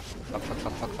crap.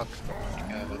 Fuck.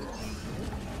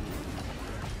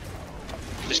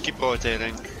 Just keep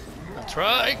rotating. I'm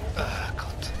trying.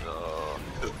 God.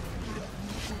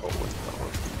 Oh, what's that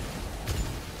one?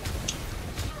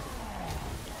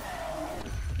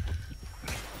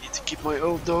 Need to keep my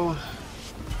ult though.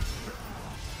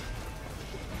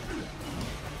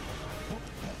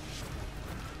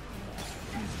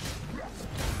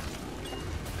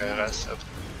 Okay, rest up.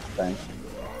 Thanks.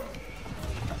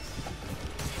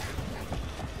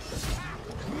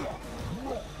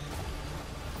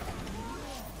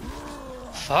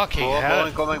 Fucking More hell.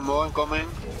 incoming.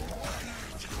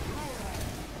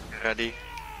 Ready.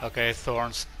 Okay,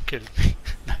 thorns killed me.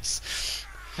 Nice.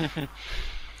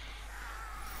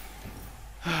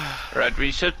 Right,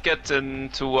 we should get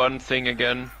into one thing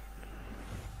again.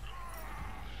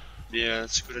 Yeah,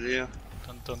 that's a good idea.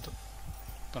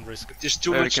 Don't risk it. There's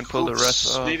too Maybe we much can pull the cooks.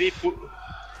 rest off. Maybe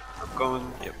I'm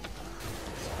going. Yep.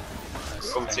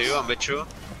 Come to you, I'm with you.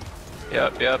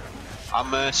 Yep.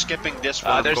 I'm skipping this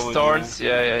one. Ah, there's going thorns.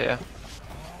 Yeah.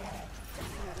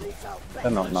 There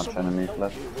are not much enemies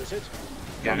left.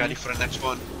 Get ready for the next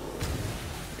one.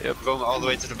 Yep. I'm going all the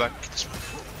way to the back. This one.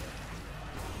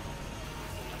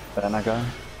 Banner guy.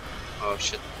 Oh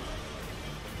shit.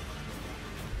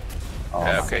 Oh,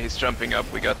 Yeah, okay, he's jumping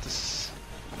up. We got this.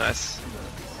 Nice.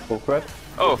 full crit.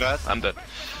 Oh, Congrats. I'm dead.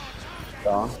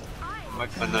 Down.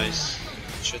 Nice.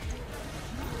 Shit.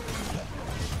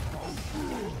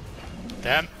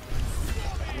 Damn.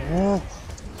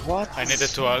 What? I needed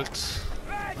to ult.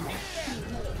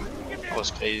 That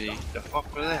was crazy. The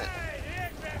fuck was that?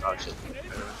 Oh shit.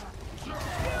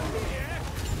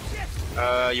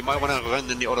 You might want to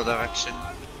run in the other direction.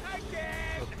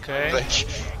 Okay. Like,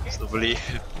 slowly.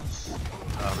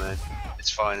 Oh man. It's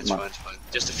fine, it's fine.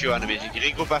 Just a few enemies. You can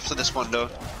regroup after this one though.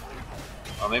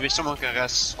 Or maybe someone can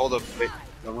rest. Hold up, wait.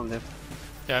 No one left.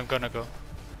 Yeah, I'm gonna go.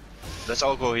 Let's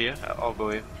all go here. I'll go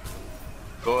here.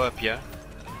 Go up, yeah.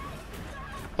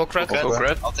 Poke rat. Okay. Go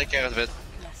red. I'll take care of it.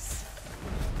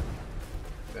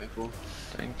 Okay, cool.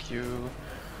 Thank you.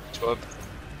 Let's go up.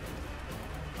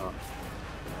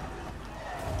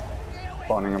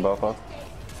 Spawning above us.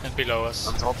 And below us.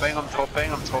 I'm dropping.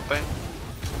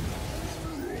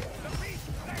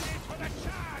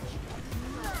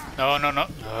 No.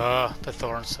 Ah, the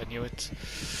thorns, I knew it.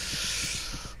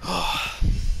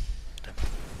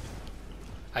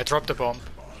 I dropped the bomb.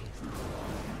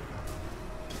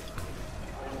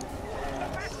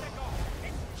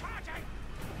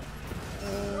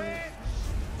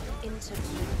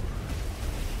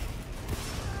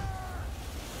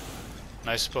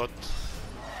 Nice spot.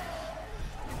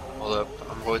 Hold up.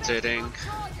 I'm rotating.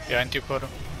 Behind you, Kodo.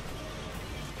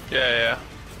 Yeah.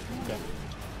 Okay.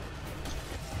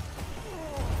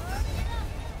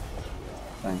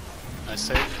 Thanks. Nice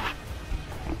save.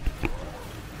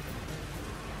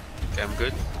 Okay, I'm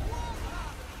good.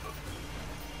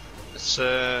 Let's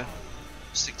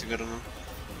stick together now.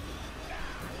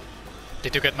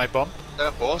 Did you get my bomb? Is that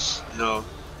a boss? No.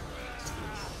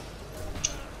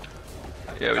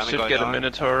 Yeah, we Can I should go get a down?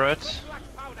 Minotaur, right?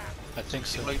 I think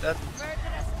so. Like that?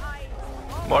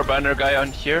 More banner guy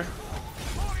on here.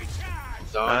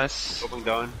 Down. Nice. Going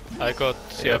down. I got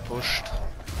pushed.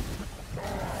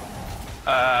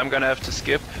 I'm gonna have to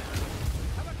skip.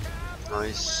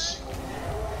 Nice.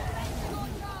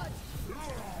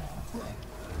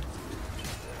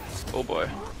 Oh boy.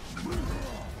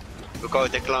 Look how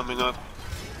they're climbing up.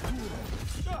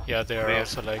 Yeah, they are Yeah.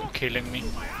 also like killing me.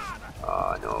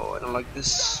 Ah no, I don't like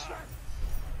this.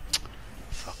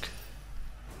 Fuck.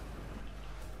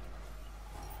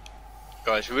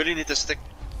 Guys, we really need to stick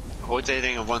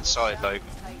rotating on one side, like.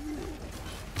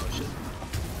 Oh shit.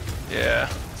 Yeah.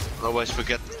 Otherwise we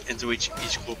get into each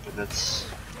group and that's...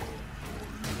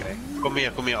 Okay. Come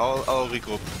here, I'll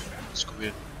regroup. Just come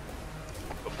here.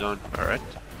 Come down. Alright.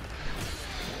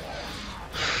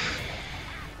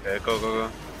 Okay, go.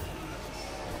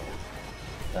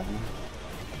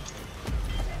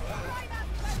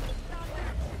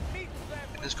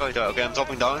 This guy down. Okay, I'm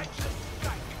dropping down.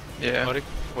 Yeah. Morik,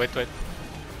 wait.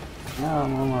 No,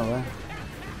 I'm on my way.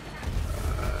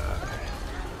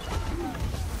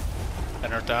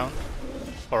 Banner down.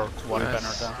 Or one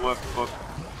Nice. banner down. Work.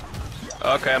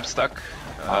 Okay, I'm stuck.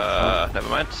 Never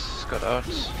mind. Got out.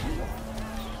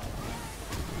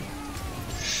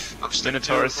 I'm stuck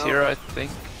Minotaur is too, here, I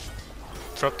think.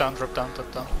 Drop down.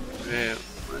 Yeah.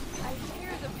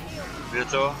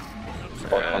 Minotaur.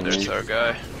 Yeah, there's our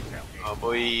guy. Oh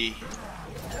boy.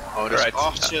 Oh, there's Right.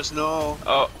 archers, no.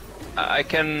 Oh, I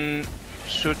can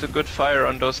shoot a good fire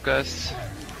on those guys.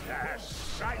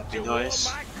 Be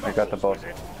nice. I got the boss.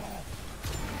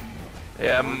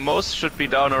 Yeah, most should be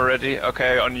down already.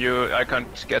 Okay, on you, I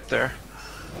can't get there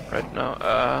right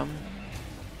now.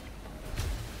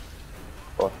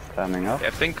 Boss standing up. I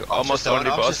think almost Archers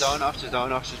only boss. Archers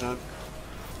down.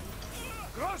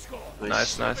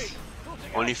 Nice.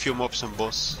 Only a few mobs and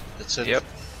boss. That's it. Yep.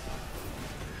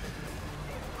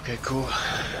 Okay, cool.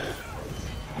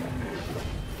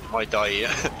 Might die,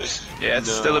 yeah. Yeah,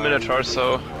 it's still a Minotaur,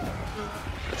 so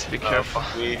let's be careful.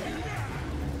 Fuck me.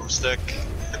 I'm stuck.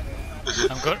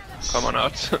 I'm good. Come on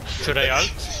out. Should I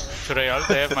ult?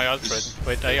 I have my ult ready.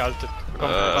 Wait, I ulted.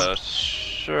 Come.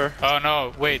 Sure. Oh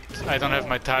no, wait. I don't have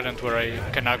my talent where I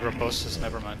can aggro bosses.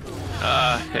 Never mind.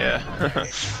 Yeah.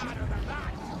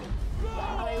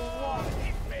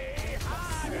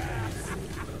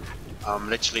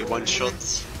 Literally one shot,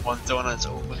 one turn and it's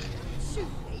over.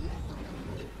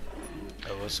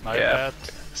 That was my Yeah. bad.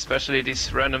 Especially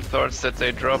these random thorns that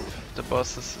they drop, the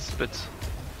bosses is a bit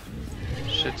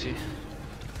shitty.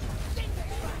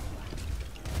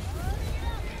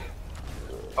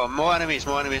 Oh, more enemies,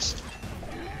 more enemies.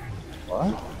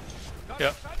 What?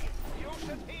 Yeah.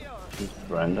 Just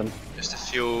random. Just a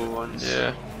few ones.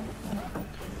 Yeah.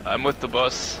 I'm with the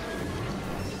boss.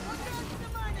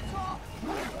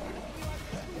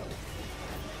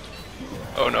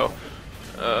 Oh no.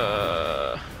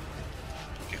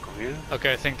 Okay, come here.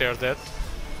 Okay, I think they're dead.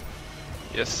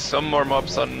 Yes, some more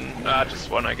mobs on. Just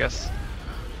one, I guess.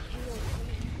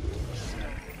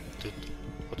 Dude,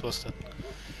 what was that?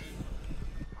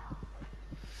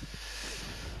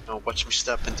 Now watch me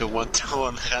step into one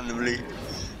town randomly.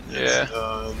 Yeah.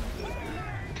 It's,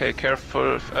 Okay,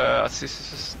 careful.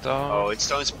 Assist is down. oh, it's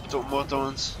towns, more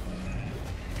towns.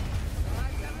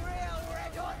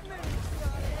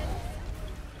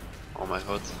 Oh my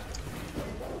god.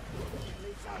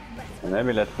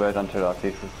 Maybe let's wait until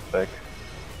Artis is back.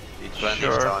 Need plenty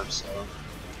Sure. of time, so.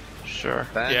 Sure.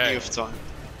 Plenty Yeah. of time.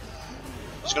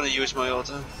 Just gonna use my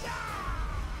auto.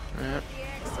 Yeah.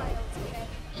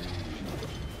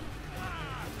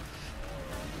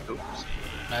 Oops.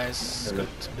 Nice. Good,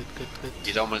 good, good, good.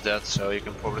 He's almost dead, so you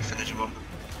can probably finish him up.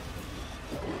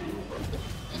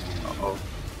 Uh-oh.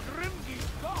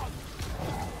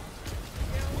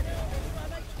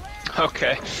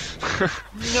 Okay.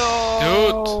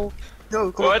 No!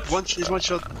 No, come What? on. One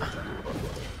shot.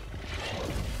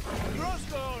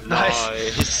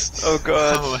 Nice. Oh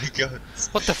god. Oh my god.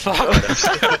 What the fuck?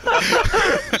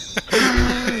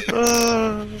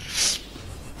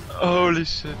 Holy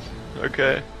shit.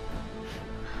 Okay.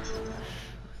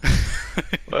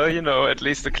 Well, you know, at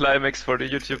least the climax for the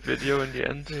YouTube video in the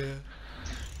end.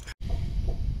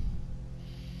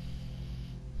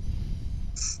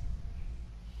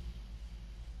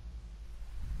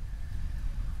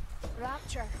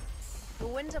 Rapture. The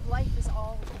wind of life is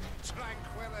all.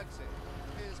 Tranquility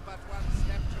is but one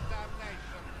step to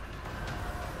damnation.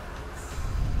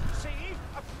 See?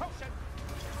 A potion!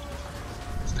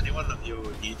 Does anyone of you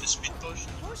need a speed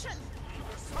potion? Potion!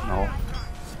 No.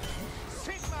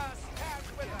 Sigma stands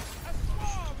with us! A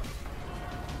swarm!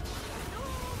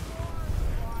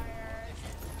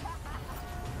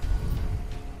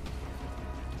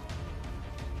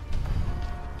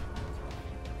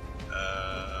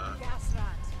 Gas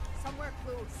rat. Somewhere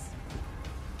close.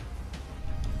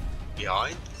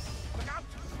 Behind? Look out!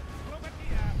 Over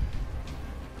here!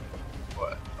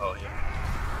 What? Oh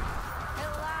yeah.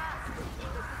 At last! The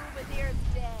Boomadier is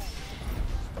dead.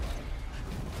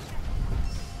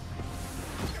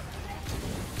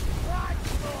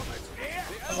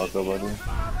 I'll go, buddy. You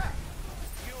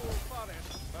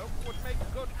forest folk would make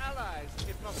good allies,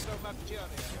 if not so much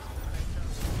curious.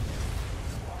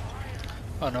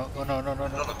 Oh no, oh no, no, no,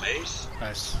 no. Another base?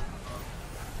 Nice.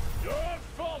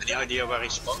 Any idea where he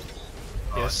spawned?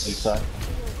 Yes. Inside.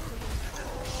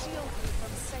 Shield you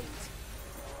from sight.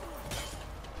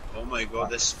 Oh my god,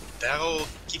 this barrel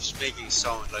keeps making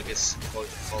sound like it's about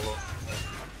to fall off.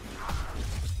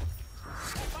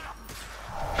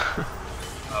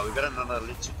 Oh, we got another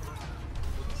lich.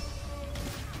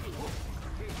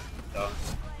 Down.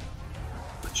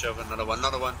 Let's shove another one,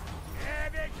 another one. Here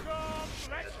they come!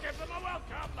 Let's give them a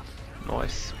welcome!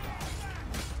 Nice.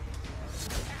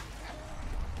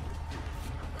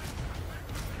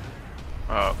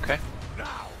 Okay.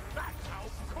 Now, that's how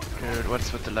Good.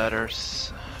 What's with the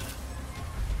ladders?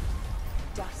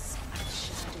 Dusk and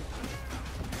shadow.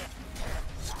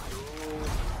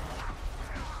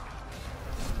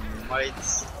 Might.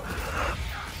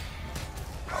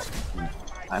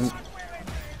 I'm. Are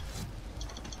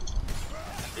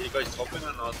you guys dropping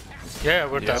or not? Yeah,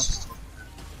 we're down. Yes.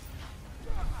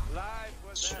 life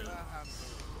was ever humble.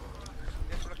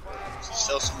 It requires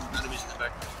Still some enemies in the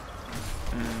back.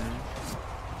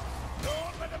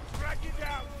 don't let them drag you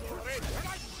down, Glory!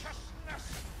 Righteousness!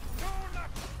 Do not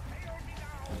fail me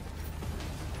now!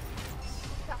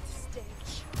 That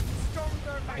stage.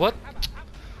 Stronger like What?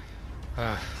 a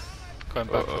Going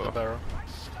back to the barrel.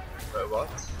 What?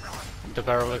 The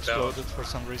barrel exploded for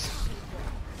some reason.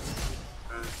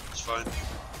 It's fine.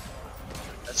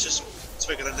 Let's just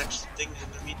trigger the next thing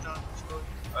in the meantime.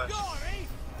 Glory!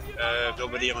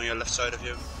 Nobody on your left side of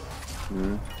you.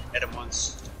 Hit him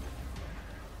once.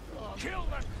 Kill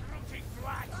the rooting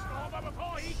Blackstormer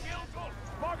before he kills us!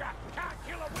 Bugger! Can't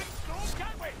kill a windstorm,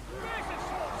 can we? Where's the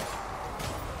sword?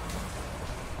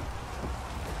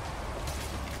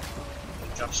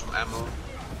 Drop some ammo.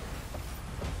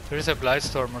 There is a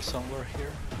Blightstormer somewhere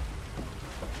here.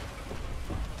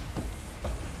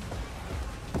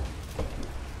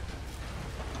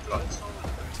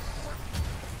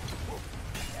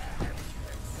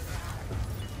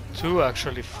 Two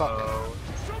actually, fuck.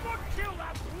 Someone kill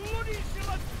that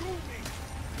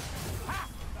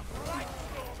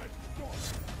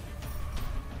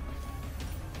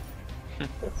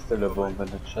There's still a bomb in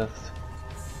the chest.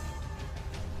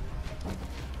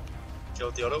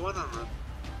 Killed the other one or not?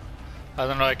 I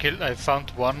don't know, I found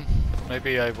one.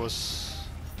 Maybe I was...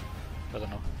 I don't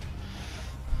know.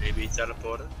 Maybe he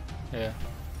teleported. Yeah.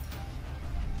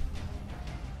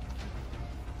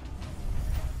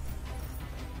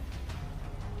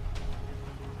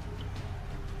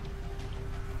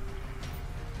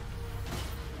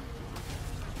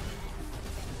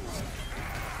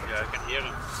 Yeah, I can hear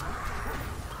him.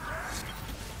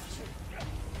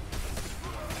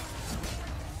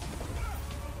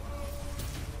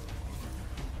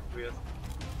 Weird.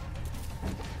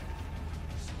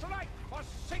 Strike for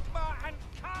Sigma and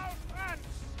Karl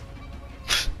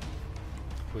Franz!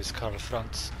 Who is Karl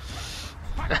Franz?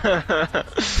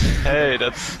 Hey,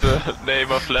 that's the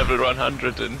name of level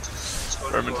 100 in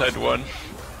Vermintide 1.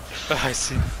 I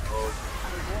see.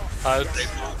 Alt.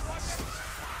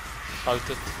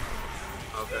 Alted.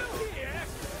 Okay.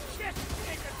 Just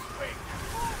take a swing!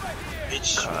 Over here!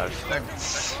 Each Karl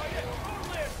Franz.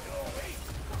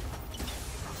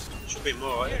 should be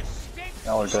more, right?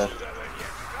 All dead.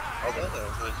 Oh, that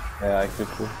was nice. Yeah, I could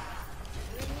too.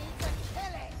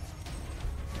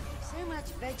 So much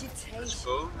Let's vegetation.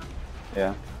 go.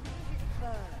 Yeah.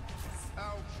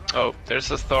 Oh, there's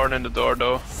a thorn in the door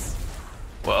though.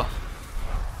 Well,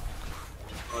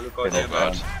 Oh, look out Get there, it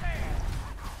man. down.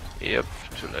 yep,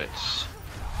 too late.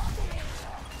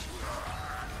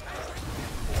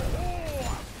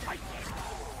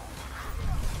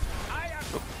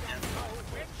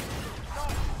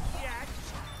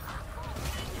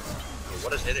 Oh,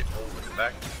 what is hitting? Oh, in the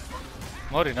back.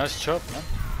 Mori, nice job, man.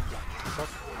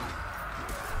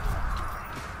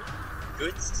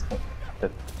 Good.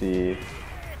 That's the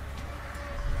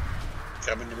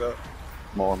Grabbing the boat.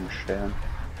 Morgenstern.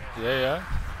 Yeah, yeah.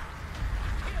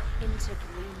 Into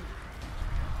green.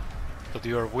 But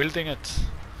you are wielding it.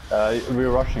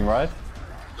 We're rushing, right?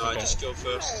 No, I just go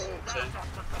first. Okay.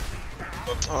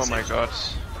 Oh my god.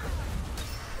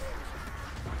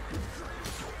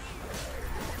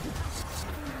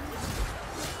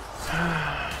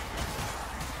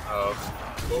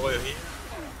 Go over here.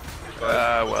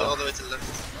 Well. All the way to the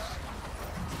left.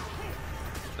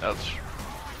 I'll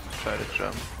try to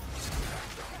jump.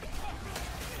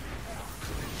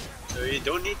 So you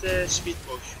don't need the speed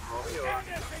potion,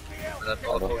 or that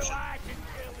power potion.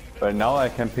 But now I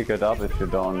can pick it up if you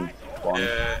don't want.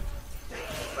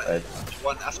 Right.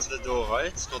 One after the door,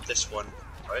 right? Not this one,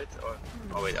 right? Or,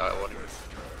 oh wait, I want to.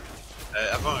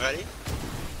 Everyone ready?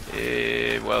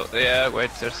 Well, yeah,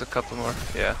 wait, there's a couple more.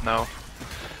 Yeah, now.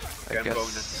 I Okay, I'm going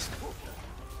guess.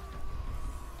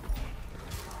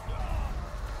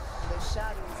 The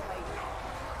shadows hide.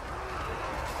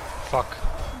 Fuck.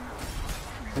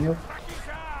 Can you?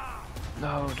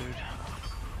 No, dude.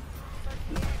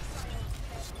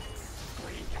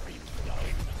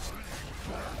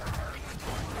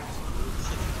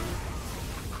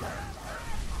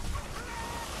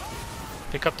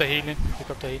 Pick up the healing. Pick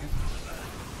up the healing.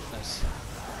 Nice.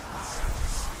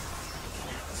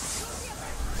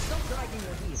 Stop dragging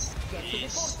your heels. Get to the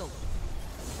portal.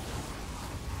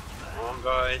 Come on,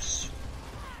 guys.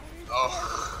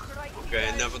 Oh,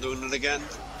 okay, never doing it again.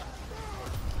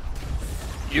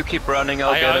 You keep running, I'll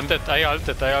I get him.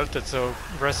 ulted, so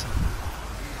rest.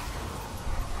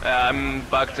 I'm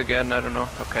bugged again, I don't know.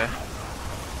 Okay.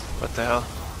 What the hell?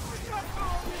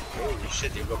 Holy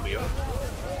shit, you got me up.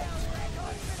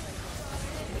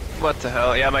 What the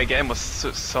hell? Yeah, my game was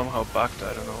somehow bugged.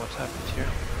 I don't know what happened here.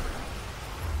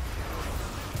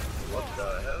 What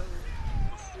the hell?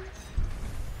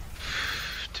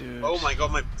 Dude. Oh my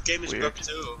god, my game is Weird. bugged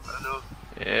too. I don't know.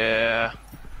 Yeah.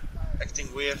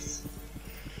 Acting weird.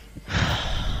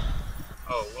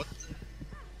 Oh, what?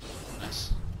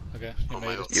 Nice. Okay, you Oh my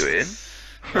made god. it. You in?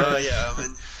 Yeah, I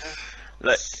mean.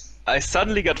 Like, I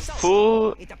suddenly got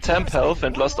full temp health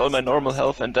and lost all my normal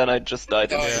health, and then I just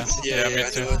died. Yeah, yeah, me I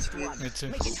too. know what you mean. Me too.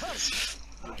 Make it hurt.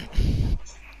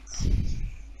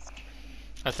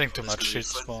 I think too It's much gonna be shit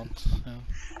fun. spawned.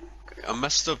 Yeah. I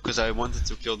messed up because I wanted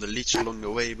to kill the leech along the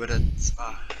way, but I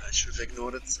should have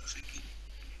ignored it. I think.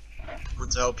 I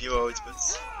want to help you out,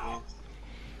 but. Oh.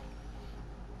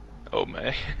 Oh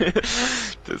my.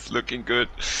 This looking good.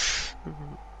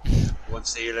 One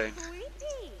healing.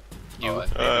 You.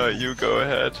 You go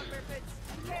ahead.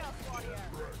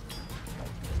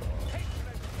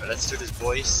 Let's do this,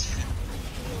 boys.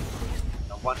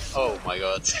 One. Oh my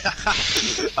god.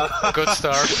 Good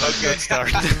start. Good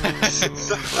start.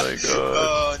 Oh my god.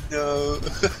 Oh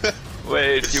no.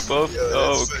 Wait, you both? Yeah,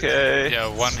 that's Okay. Yeah,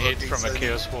 one hit from a fucking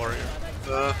Chaos Warrior. Oh my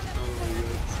god.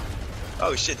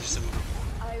 Oh shit, there's some.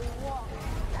 I walk.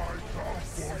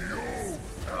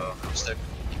 I'm stuck.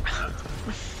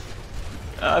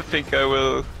 I think I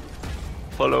will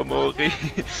follow Mori.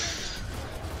 You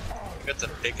got the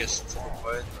biggest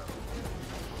fight.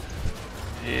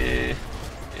 Yeah.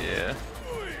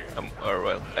 Or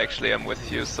well, actually I'm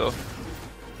with you, so...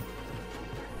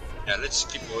 Yeah, let's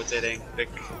keep rotating. Quick.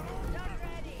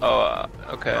 Oh,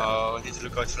 okay. Oh, I need to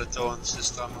look out for the taunts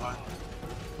this time around.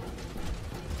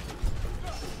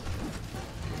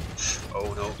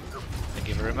 Oh no. Thank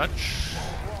you very much.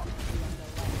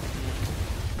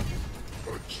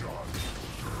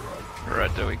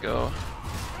 Right, there we go.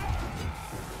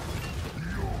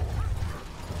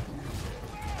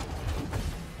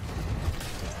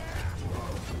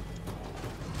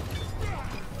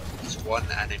 There's one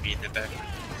enemy in the back.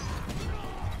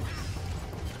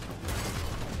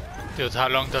 Dude, how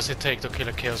long does it take to kill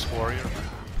a Chaos Warrior?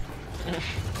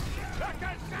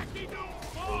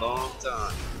 A long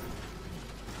time.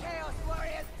 Chaos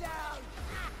Warriors down!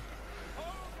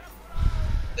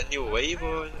 The new wave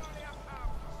or...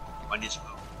 I need some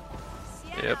help.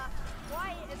 Yep.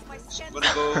 So I'm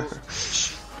gonna go...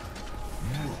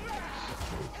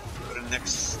 for the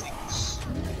next things.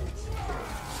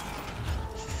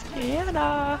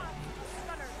 Sienna!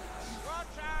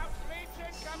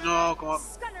 No, come on.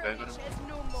 Okay, I got him.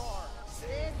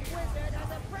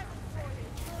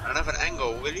 I don't have an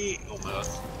angle, really? Oh my god.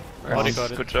 Already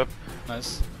got it. Good job.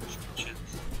 Nice. Shit.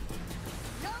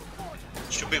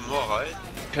 Should be more, right?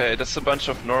 Okay, that's a bunch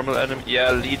of normal enemies.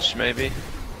 Yeah, leech maybe.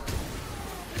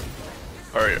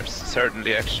 Or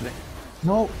certainly, actually.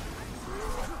 No.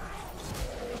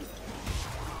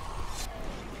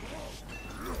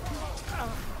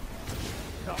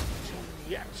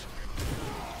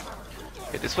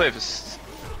 Okay, this wave is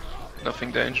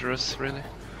nothing dangerous, really.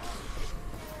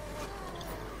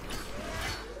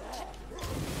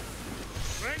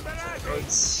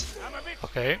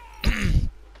 Okay.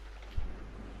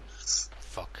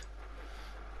 Fuck.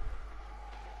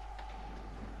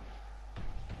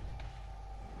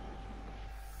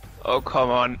 Oh, come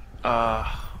on.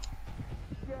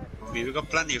 We got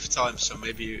plenty of time, so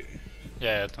maybe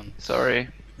Yeah, don't. Sorry.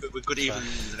 we could even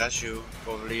rush you,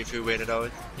 probably, if you waited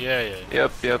out. Yeah.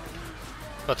 Yep.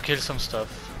 But kill some stuff.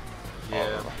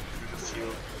 Yeah. Oh. A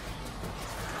few.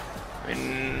 I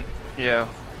mean, yeah.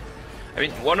 I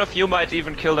mean, one of you might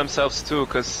even kill themselves too,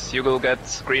 because you will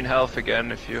get green health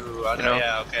again if you, Ooh, you know.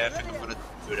 Yeah, okay, I think I'm gonna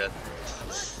do that.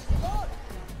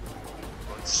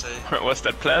 What to say? Was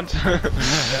that planned?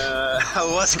 I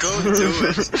was going to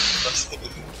it.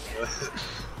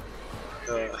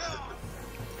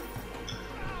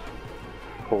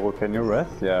 Cole, can you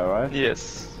rest? Yeah, right?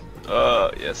 Yes.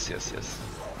 Yes.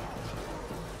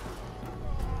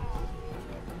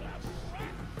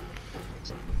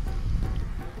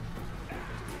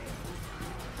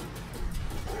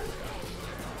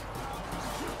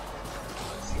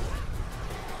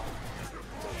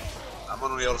 I'm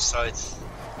on the other side.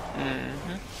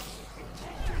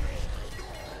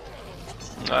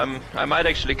 I might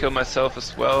actually kill myself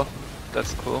as well.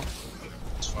 That's cool.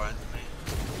 It's fine.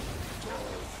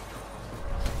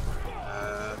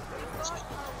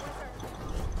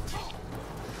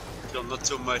 Kill not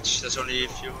too much, there's only a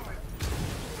few.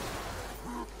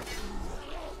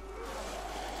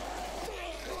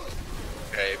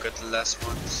 Okay, you got the last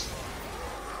ones.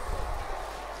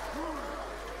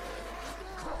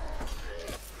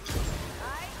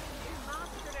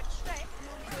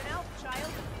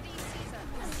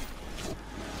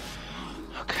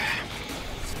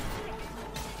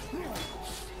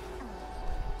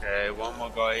 Okay, one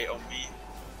more guy on me.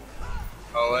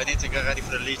 Oh, I need to get ready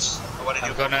for the leech. Oh, what did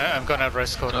you I'm gonna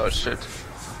rest code. Oh shit.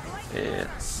 Yeah.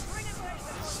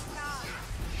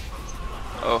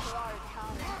 Oh.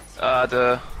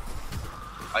 The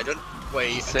I don't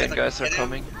wait. same guys are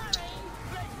coming.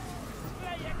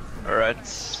 Alright.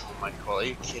 Oh my god, are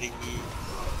you kidding me?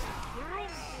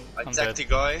 I I'm attacked the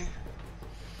dead.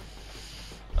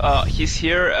 guy. He's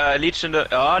here, leech in the...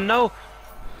 Oh no!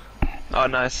 Oh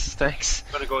nice, thanks.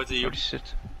 I'm gonna go to you. Holy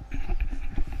shit.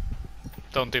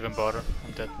 Don't even bother.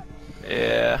 I'm dead.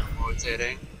 Yeah.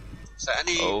 Rotating. Is there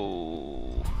any?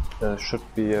 Oh. There should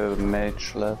be a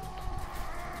mage left.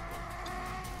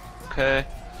 Okay.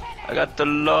 I got a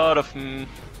lot of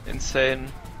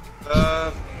insane...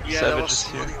 Yeah, there was Savages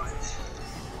here. somebody.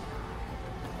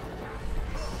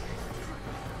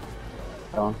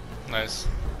 Down. Nice.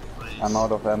 I'm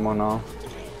out of ammo now.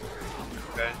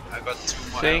 Okay, I got two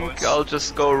more I think arrows. I'll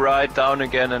just go right down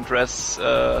again and dress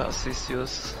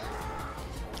Assisius.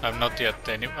 I'm not yet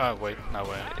any. Oh wait, now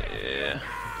I am. Yeah.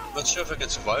 I'm not sure if I can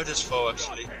survive this fall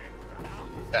actually.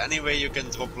 Any way you can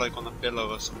drop like on a pillar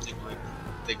or something like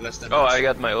take less damage. Oh, I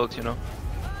got my ult, you know.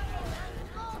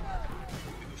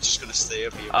 just gonna stay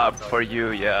up here. For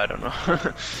you, yeah, I don't know.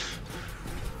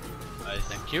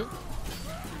 Thank you.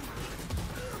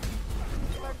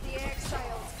 For the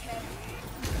exiles, Ken.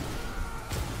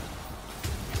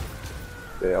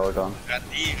 They all gone.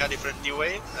 Ready for a new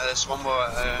wave? There's one more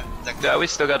deck. Yeah, we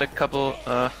still got a couple.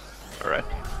 Alright.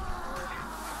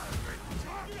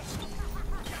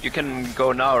 You can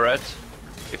go now, right?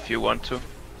 If you want to.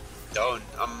 Don't.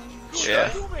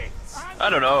 Yeah. I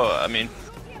don't know. I mean,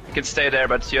 you can stay there,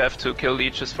 but you have to kill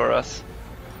leeches for us.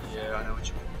 Yeah, I know what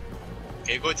you mean.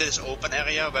 Can you go to this open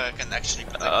area where I can actually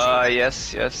protect you?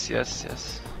 Yes.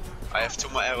 I have 2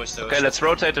 more arrows though. Okay, so let's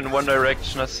rotate in one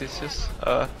direction, Assisius.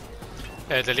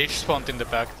 The leech spawned in the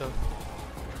back though.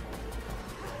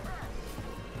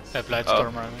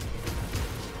 Blightstormer, I mean.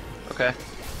 Okay.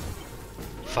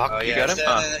 Fuck, yeah, you got him?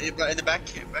 in the back.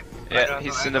 Yeah,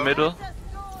 he's in the middle.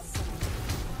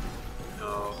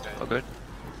 Oh, okay. Oh, good.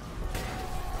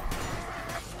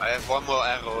 I have 1 more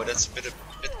arrow, that's a bit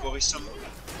worrisome.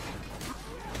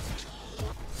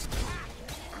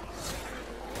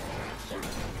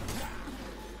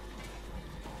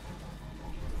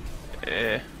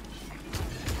 Yeah.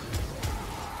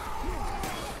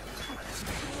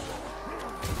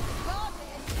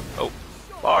 Oh,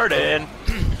 Barden!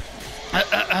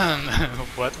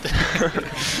 What?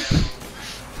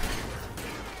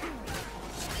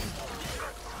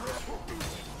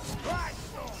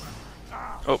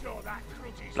 Oh,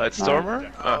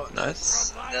 Blightstormer? Oh,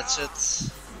 nice. That's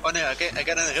it. Oh no, I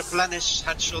got a replenish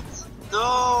headshot.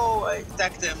 No, I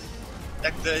tagged him.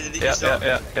 Tagged the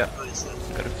Yeah. Oh, he's dead.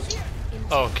 Got him.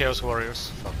 Oh, Chaos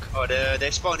Warriors. Fuck. Oh,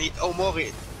 they spawn. Oh,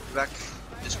 Mori back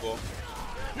this wall.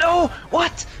 No!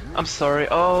 What? I'm sorry.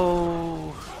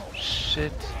 Oh,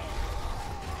 shit.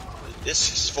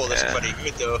 This fall is pretty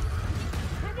good though.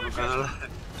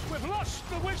 We've lost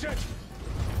the wizard.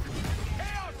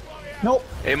 Nope.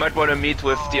 You might want to meet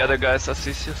with the other guys,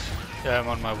 Assisius. Yeah, I'm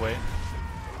on my way.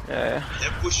 Yeah. They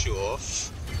push you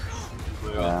off.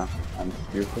 Yeah, I'm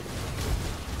stupid.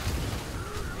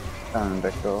 Coming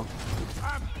back though.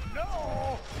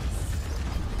 No.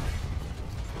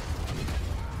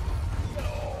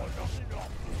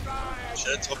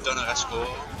 Should I drop down a rescue?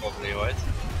 Probably, right?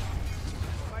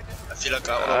 I feel like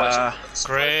otherwise.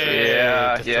 Great!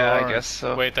 Yeah, the yeah, I thorn. guess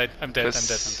so. Wait, I'm dead, I'm dead.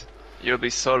 Because you'll be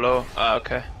solo. Ah,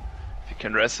 okay. If you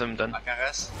can res him, then. I can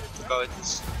rest. Go with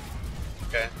this.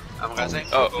 Okay, I'm resting.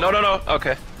 Oh, no,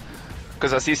 okay.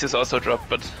 Because Assisius also dropped,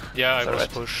 but. Yeah, I it's was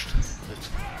alright. pushed.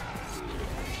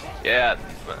 Yeah.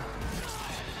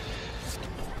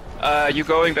 You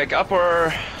going back up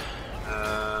or?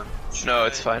 No,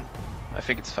 it's fine. I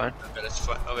think it's fine. Okay, that's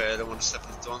fine. Okay, I don't want to step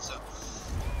in the thorn, so.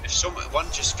 If someone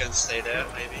just can stay there,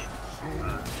 maybe.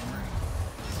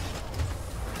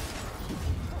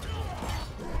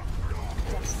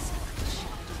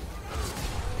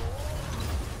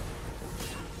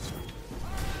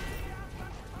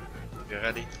 Okay,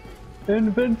 ready?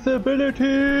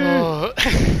 Invincibility! Oh.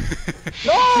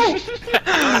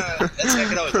 Let's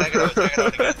take it out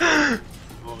again.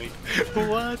 Mori.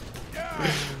 What?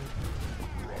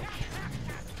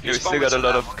 You still got a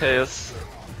lot of chaos.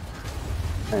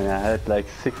 And I had like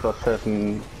 6 or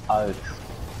 7 ults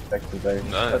back to back.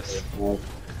 Nice.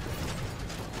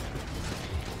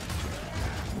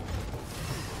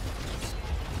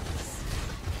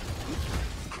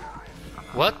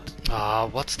 What? Ah,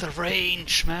 what's the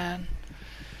range, man?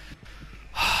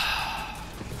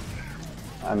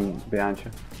 I'm behind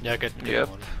you. Yeah, get Yep.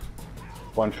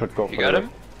 One should go for You got it.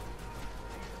 him?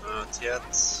 Not yet.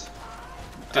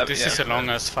 This yeah. is a long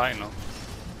ass final.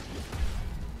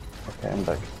 Okay, I'm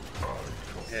back.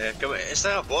 Yeah, is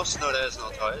there a boss? No, there is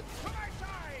not, right?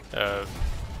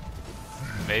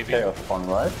 Maybe. Chaos one,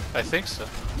 right? I think so.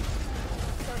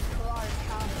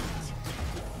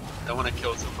 Don't want to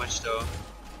kill too much though.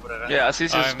 Yeah,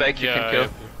 Assisius is back, you can kill.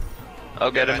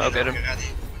 I'll get him, I'll get him.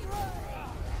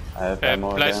 I have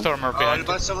ammo again. Blightstormer Oh, behind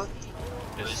about you. someone?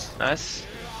 Yes. Nice.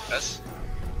 Yes.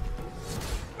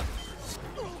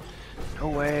 No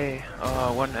way.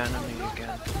 Oh, one enemy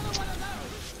again.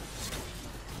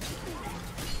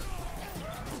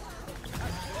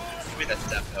 Give me that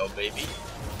damn hell, baby.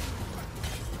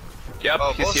 Yep,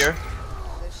 Oh, he's boss. here.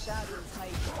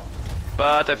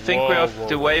 But I think we Whoa, have whoa,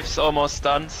 the whoa. waves almost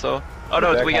done, so... Oh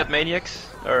no, do we get maniacs?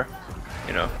 Or,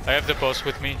 you know. I have the boss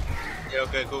with me. Yeah,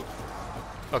 okay, cool.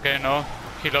 Okay, no.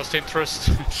 He lost interest.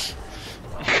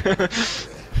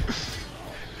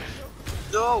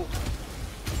 No!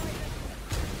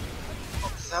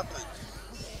 What's happened?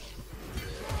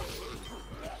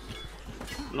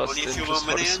 Lost Only a few interest more for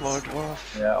the minutes? small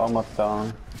dwarf. Yeah, almost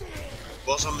down.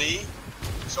 Was on me.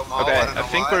 Somehow, Okay, I don't know I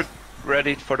think why.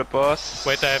 ready for the boss.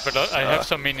 Wait, I have a lot. I have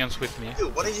some minions with me.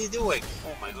 Dude, what is he doing?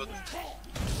 Oh my god.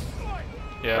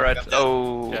 Yeah. Alright,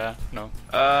 oh. Yeah. No.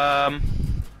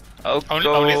 I'll Only,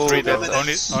 go... only 3. then.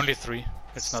 That's only 3.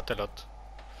 It's not a lot.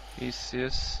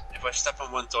 Easiest. If I step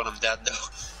on one turn, I'm dead though.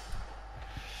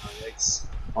 Oh, yikes.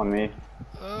 On me.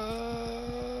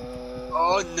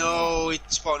 Oh no, it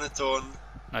spawned a turn.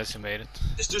 Nice, you made it.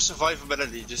 Just do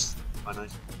survivability, just... Oh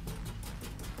nice.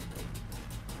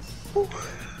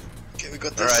 Okay, we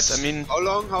got this. Alright, I mean... How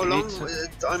long? How long? to-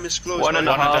 Time is close. 1.5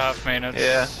 1.5 minutes.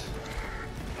 Yeah.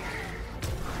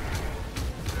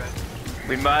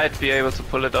 We might be able to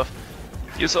pull it off.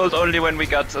 Use ult only when we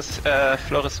got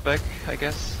Flourishing back, I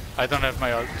guess. I don't have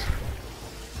my ult.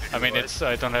 I mean,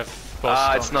 I don't have boss.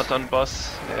 Ah, it's not on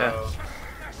boss. Yeah.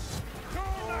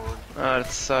 Ah,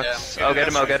 that sucks. Yeah,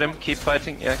 I'll get him. Keep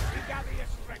fighting. Yeah.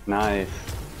 Nice.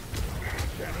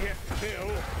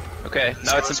 Okay,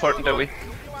 now it's important that we...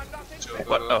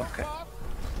 What? Oh, okay.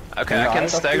 Okay, I Yeah, can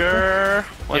stagger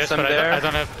once Yes, I'm but there. I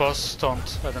don't have boss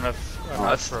taunt. I don't have.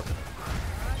 That's-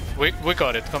 We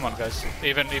got it. Come on, guys.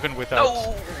 Even without.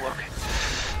 Oh, okay.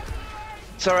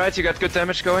 It's alright, you got good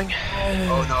damage going.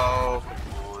 Oh no.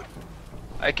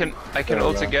 I can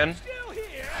ult again.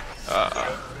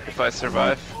 If I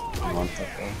survive. 1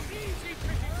 second.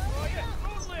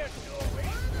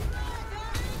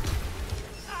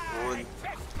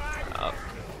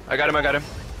 I got him. I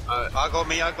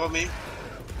got me.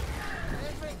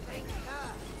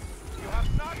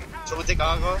 Someone take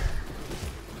aggro.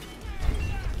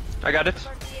 I got it.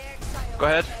 Go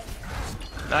ahead.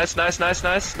 Nice. Let's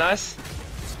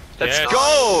Yes.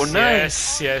 go!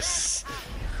 Nice! Yes.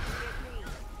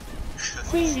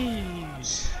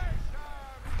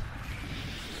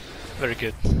 Very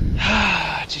good.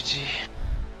 GG.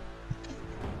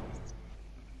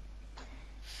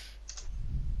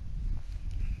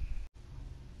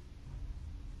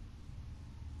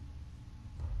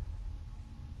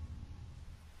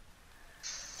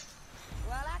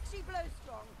 Well, actually blow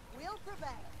strong. We'll prevail.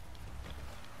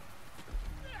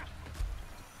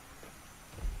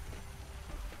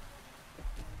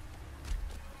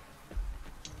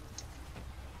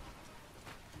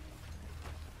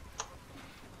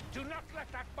 Do not let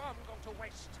that bomb go to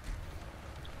waste.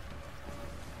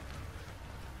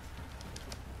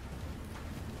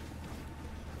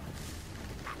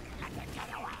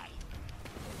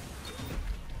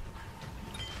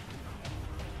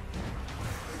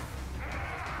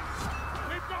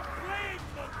 We've got blade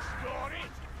books for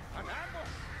it. An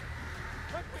ambush.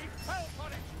 But we fell for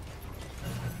it.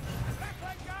 Back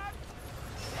gun.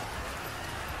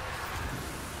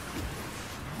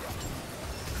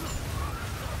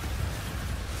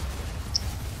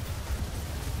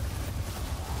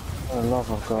 For the love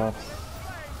of God.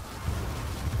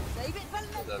 Save it for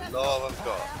For the later. love of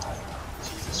God.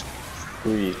 Jesus Christ.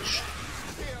 Breach.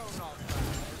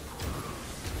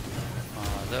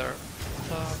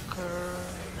 Motherfucker.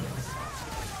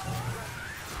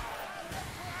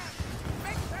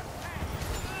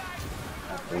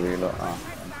 Reload.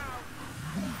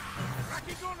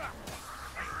 Rocky gunner.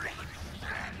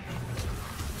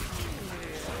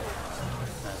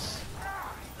 Nice.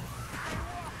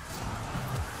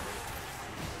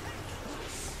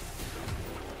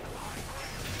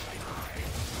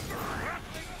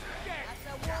 That's a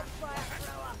wildfire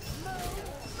thrower. Move.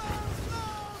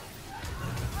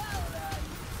 Well done.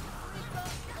 We've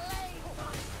got blade.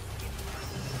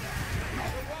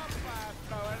 The wildfire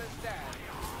thrower is dead.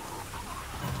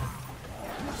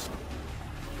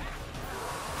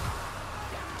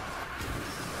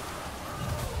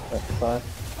 That's 5.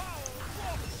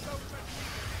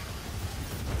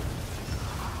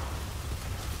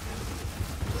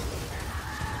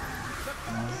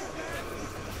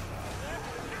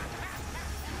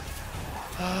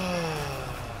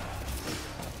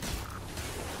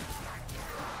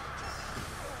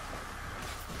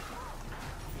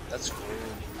 That's cool.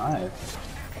 Nice.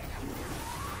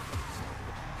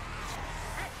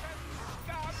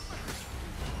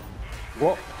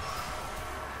 Whoa.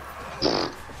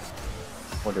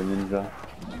 What a ninja.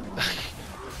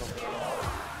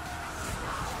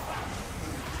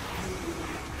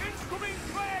 Incoming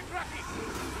flag, Rocky.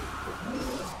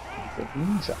 The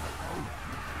ninja.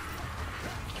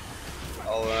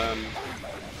 I'll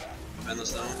end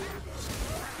us down.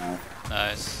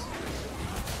 Nice.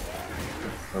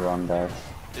 Around that.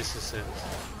 This is it.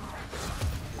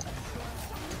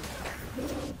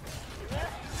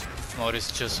 Mod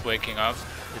is just waking up.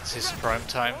 It's his prime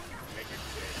time.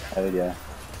 Hell yeah.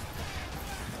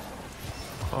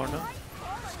 Oh no.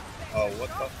 Oh, what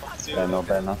the fuck, dude? Yeah, no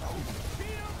banner.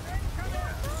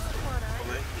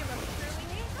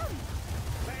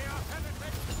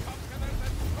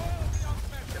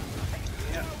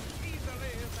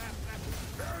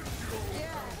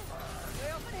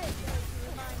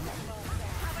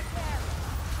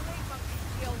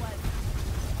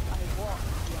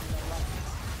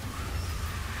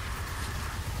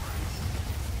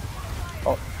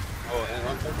 Oh, Oh, hang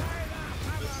on.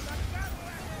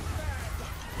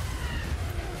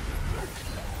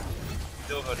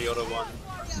 Still got the other one.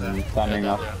 standing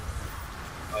up. Yeah.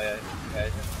 Oh yeah, yeah.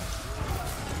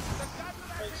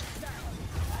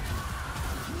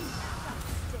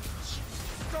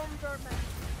 Stormvermin.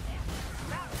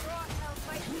 That rot hell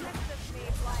might lift of me,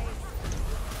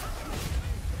 Blade.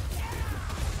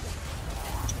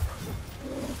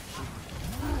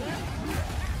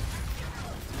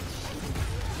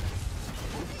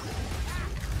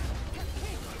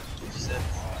 This is it.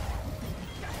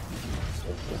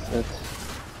 This is it.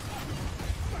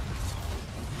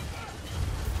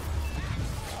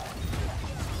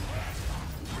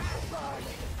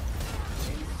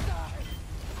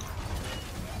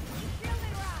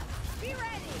 Shielding rod, be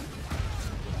ready.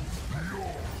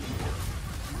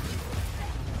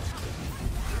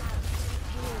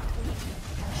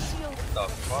 Shield. The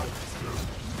fuck?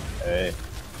 Hey.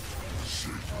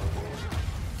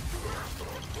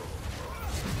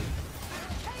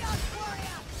 Chaos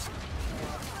warrior.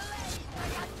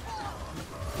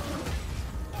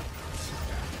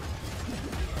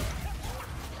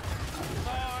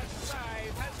 Lord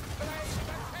save has slain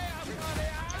the Chaos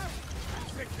Warrior!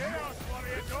 The Chaos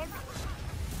Warrior done?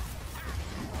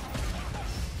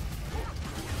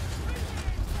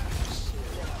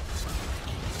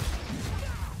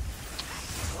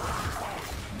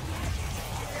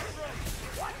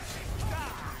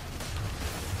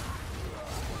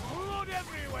 Blood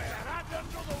everywhere and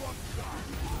another one gone!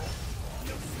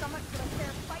 No stomach for a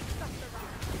fair fight, Thunderer.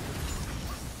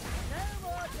 No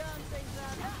more dancing,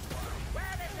 son.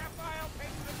 Where is your vile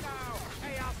patron now,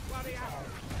 Chaos Warrior?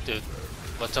 Dude,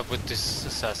 what's up with this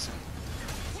assassin?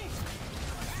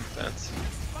 That's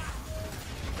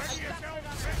Ready yourself,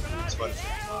 prisoner! It's fine.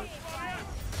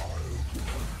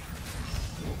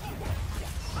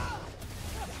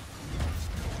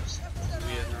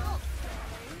 Weird now.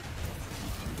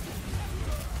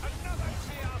 Another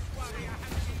Chaos Warrior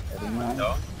has been Heading now.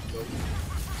 No.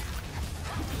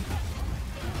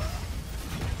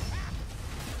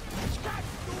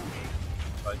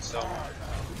 Fight some.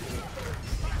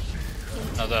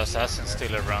 Another assassin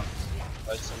still around.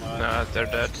 Fight some. nah, they're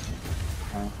dead.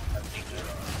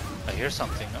 I hear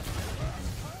something. No?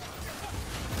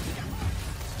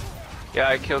 Yeah,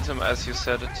 I killed him as you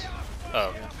said it.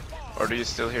 Oh, Or do you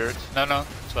still hear it? no, no,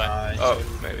 it's fine. Oh,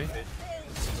 maybe. Aurelia's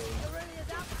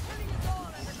out putting it all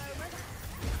at the moment.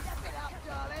 Step it up,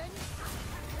 darling.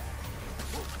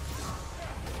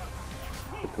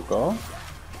 Good to go.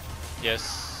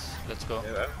 Yes, let's go.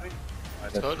 Yeah, everything.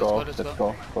 Let's go. Let's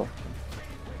go.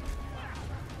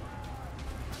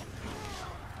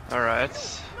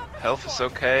 Alright. Health is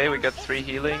okay, we got 3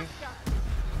 healing.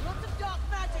 Lots of dark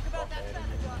magic about that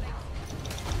feather, darling.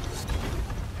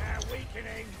 They're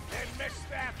weakening. They missed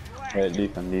their flesh. Wait,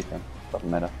 leave him. Doesn't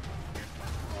matter.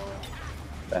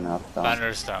 Banner's down.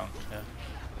 Banner's down. Yeah.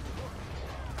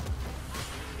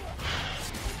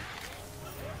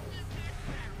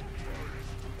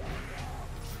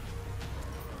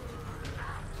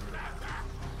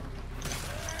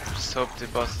 Just hope the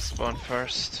bosses spawn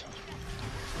first.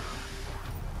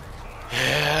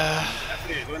 Yeah.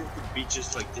 Actually, it wouldn't be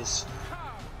just like this.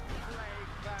 Blade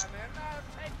vermin, I'll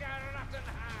take your rotten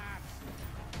hearts.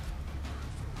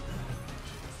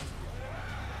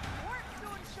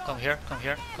 Come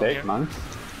here. Jade, here. monks.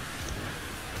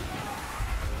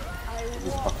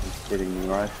 You're fucking kidding me,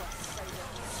 right?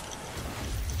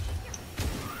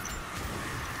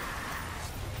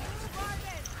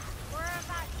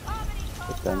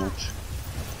 Good damage.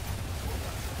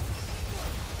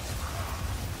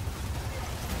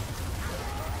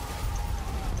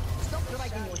 Stop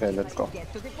dragging your Okay, feet let's as go. you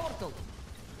get to the portal.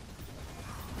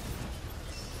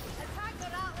 Attack the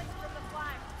ratlings from the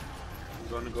flank.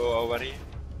 You wanna go already?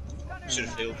 Should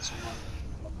have healed someone.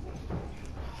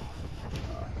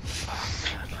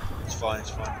 It's fine.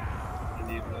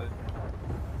 You need blood.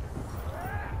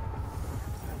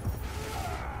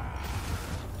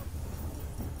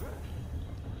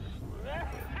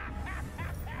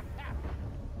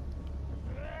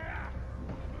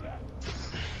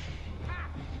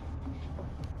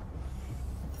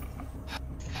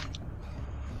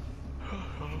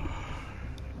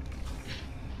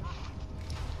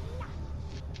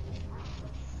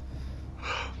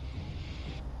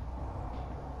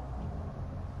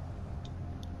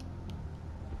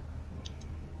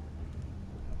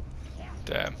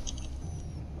 Damn.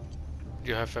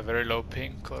 You have a very low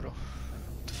ping, Koro.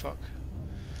 What the fuck?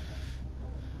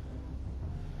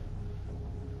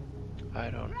 I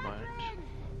don't mind.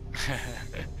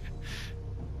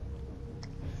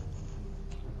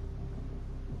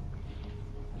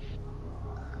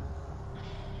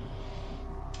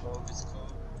 it's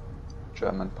called.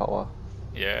 German power.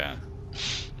 Yeah.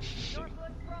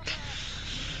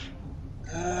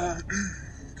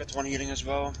 Got one healing as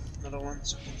well. Another one,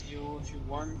 so you can heal if you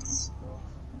want.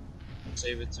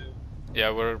 Save it too. Yeah,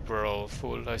 we're all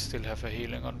full. I still have a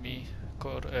healing on me.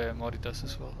 Modi does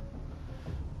as well.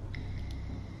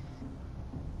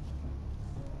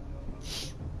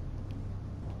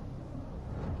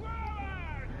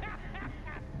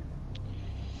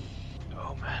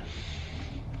 Oh man.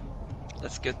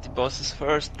 Let's get the bosses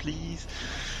first, please.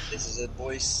 This is it,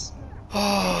 boys.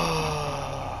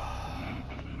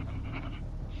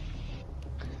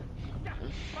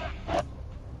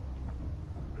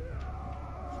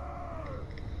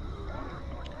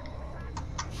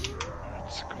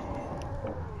 Let's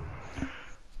go.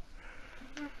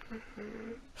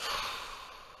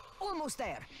 Almost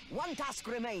there. One task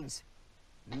remains.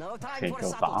 No time Okay, for go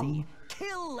subtlety. down.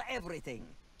 Kill everything.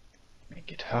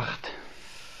 Make it hurt.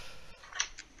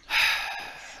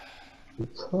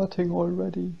 It's hurting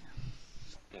already.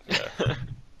 Yeah.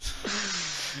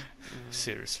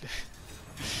 Seriously.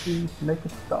 Please make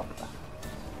it stop.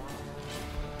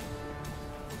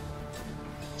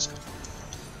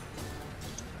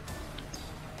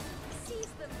 Seize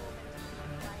the moment.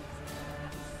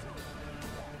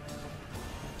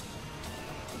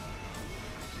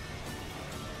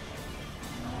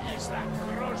 Is that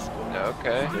crust?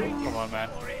 Okay. Come on, man.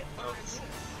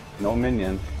 No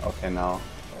minions. Okay, now.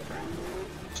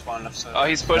 There's one left side. Oh,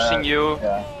 he's pushing you.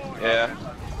 Yeah. Yeah.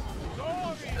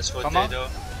 Let's go, Come on. Jade.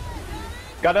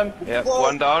 Got him! Yeah. Whoa.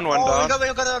 One down, one Oh, down. we got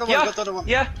the other one, Yeah, got the other one.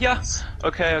 yeah.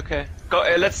 Okay, okay. Go.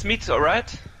 Let's meet. All right.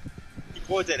 Keep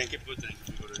rotating, keep rotating,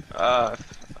 keep rotating.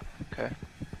 Okay.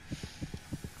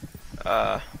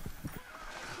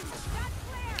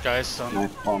 Guys, don't.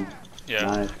 Nice bomb. Yeah.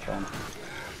 Nice bomb.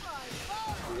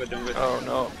 I'm good, I'm good. Oh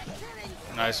no.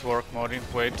 Nice work, Modi.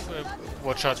 Wait,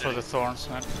 watch out for the thorns,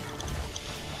 man.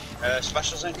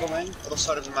 Specials incoming, other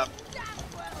side of the map.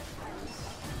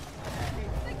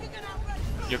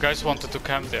 You guys wanted to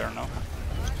camp there, no?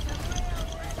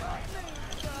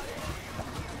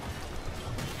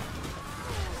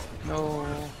 No.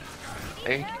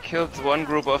 I killed one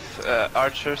group of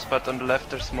archers, but on the left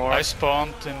there's more. I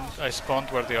spawned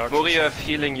where the archers. Mori, you have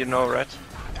healing, you know, right?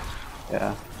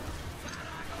 Yeah.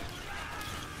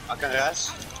 I can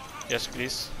res. Yes,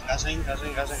 please. Resing.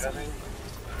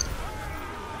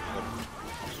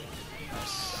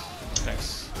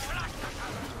 Thanks.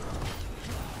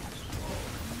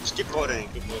 Just keep rotating,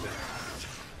 keep rotating.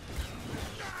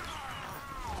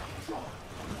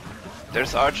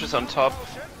 There's archers on top.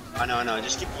 I know,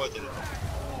 just keep rotating.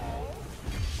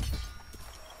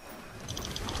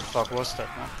 Fuck was that,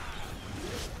 man?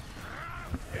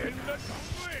 In the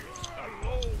conflict,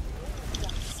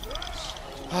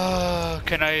 alone.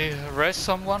 Can I rest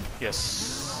someone?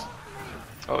 Yes.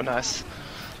 Oh, nice.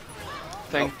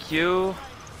 Thank you.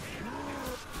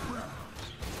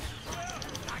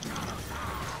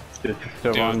 This is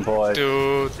the one, boy.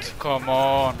 Dude, come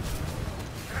on.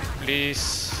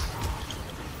 Please.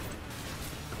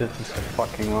 This is the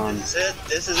fucking one. This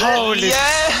is it. Holy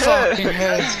fucking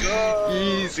hell. Let's go.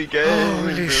 Easy game.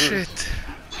 Holy dude. shit.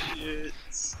 Shit.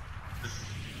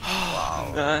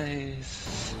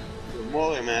 Nice.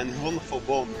 Mooi man, wonderful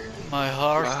bomb. My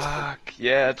heart. Fuck.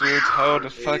 Yeah, dude. How the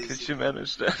fuck did you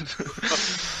manage that?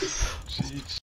 Jeez.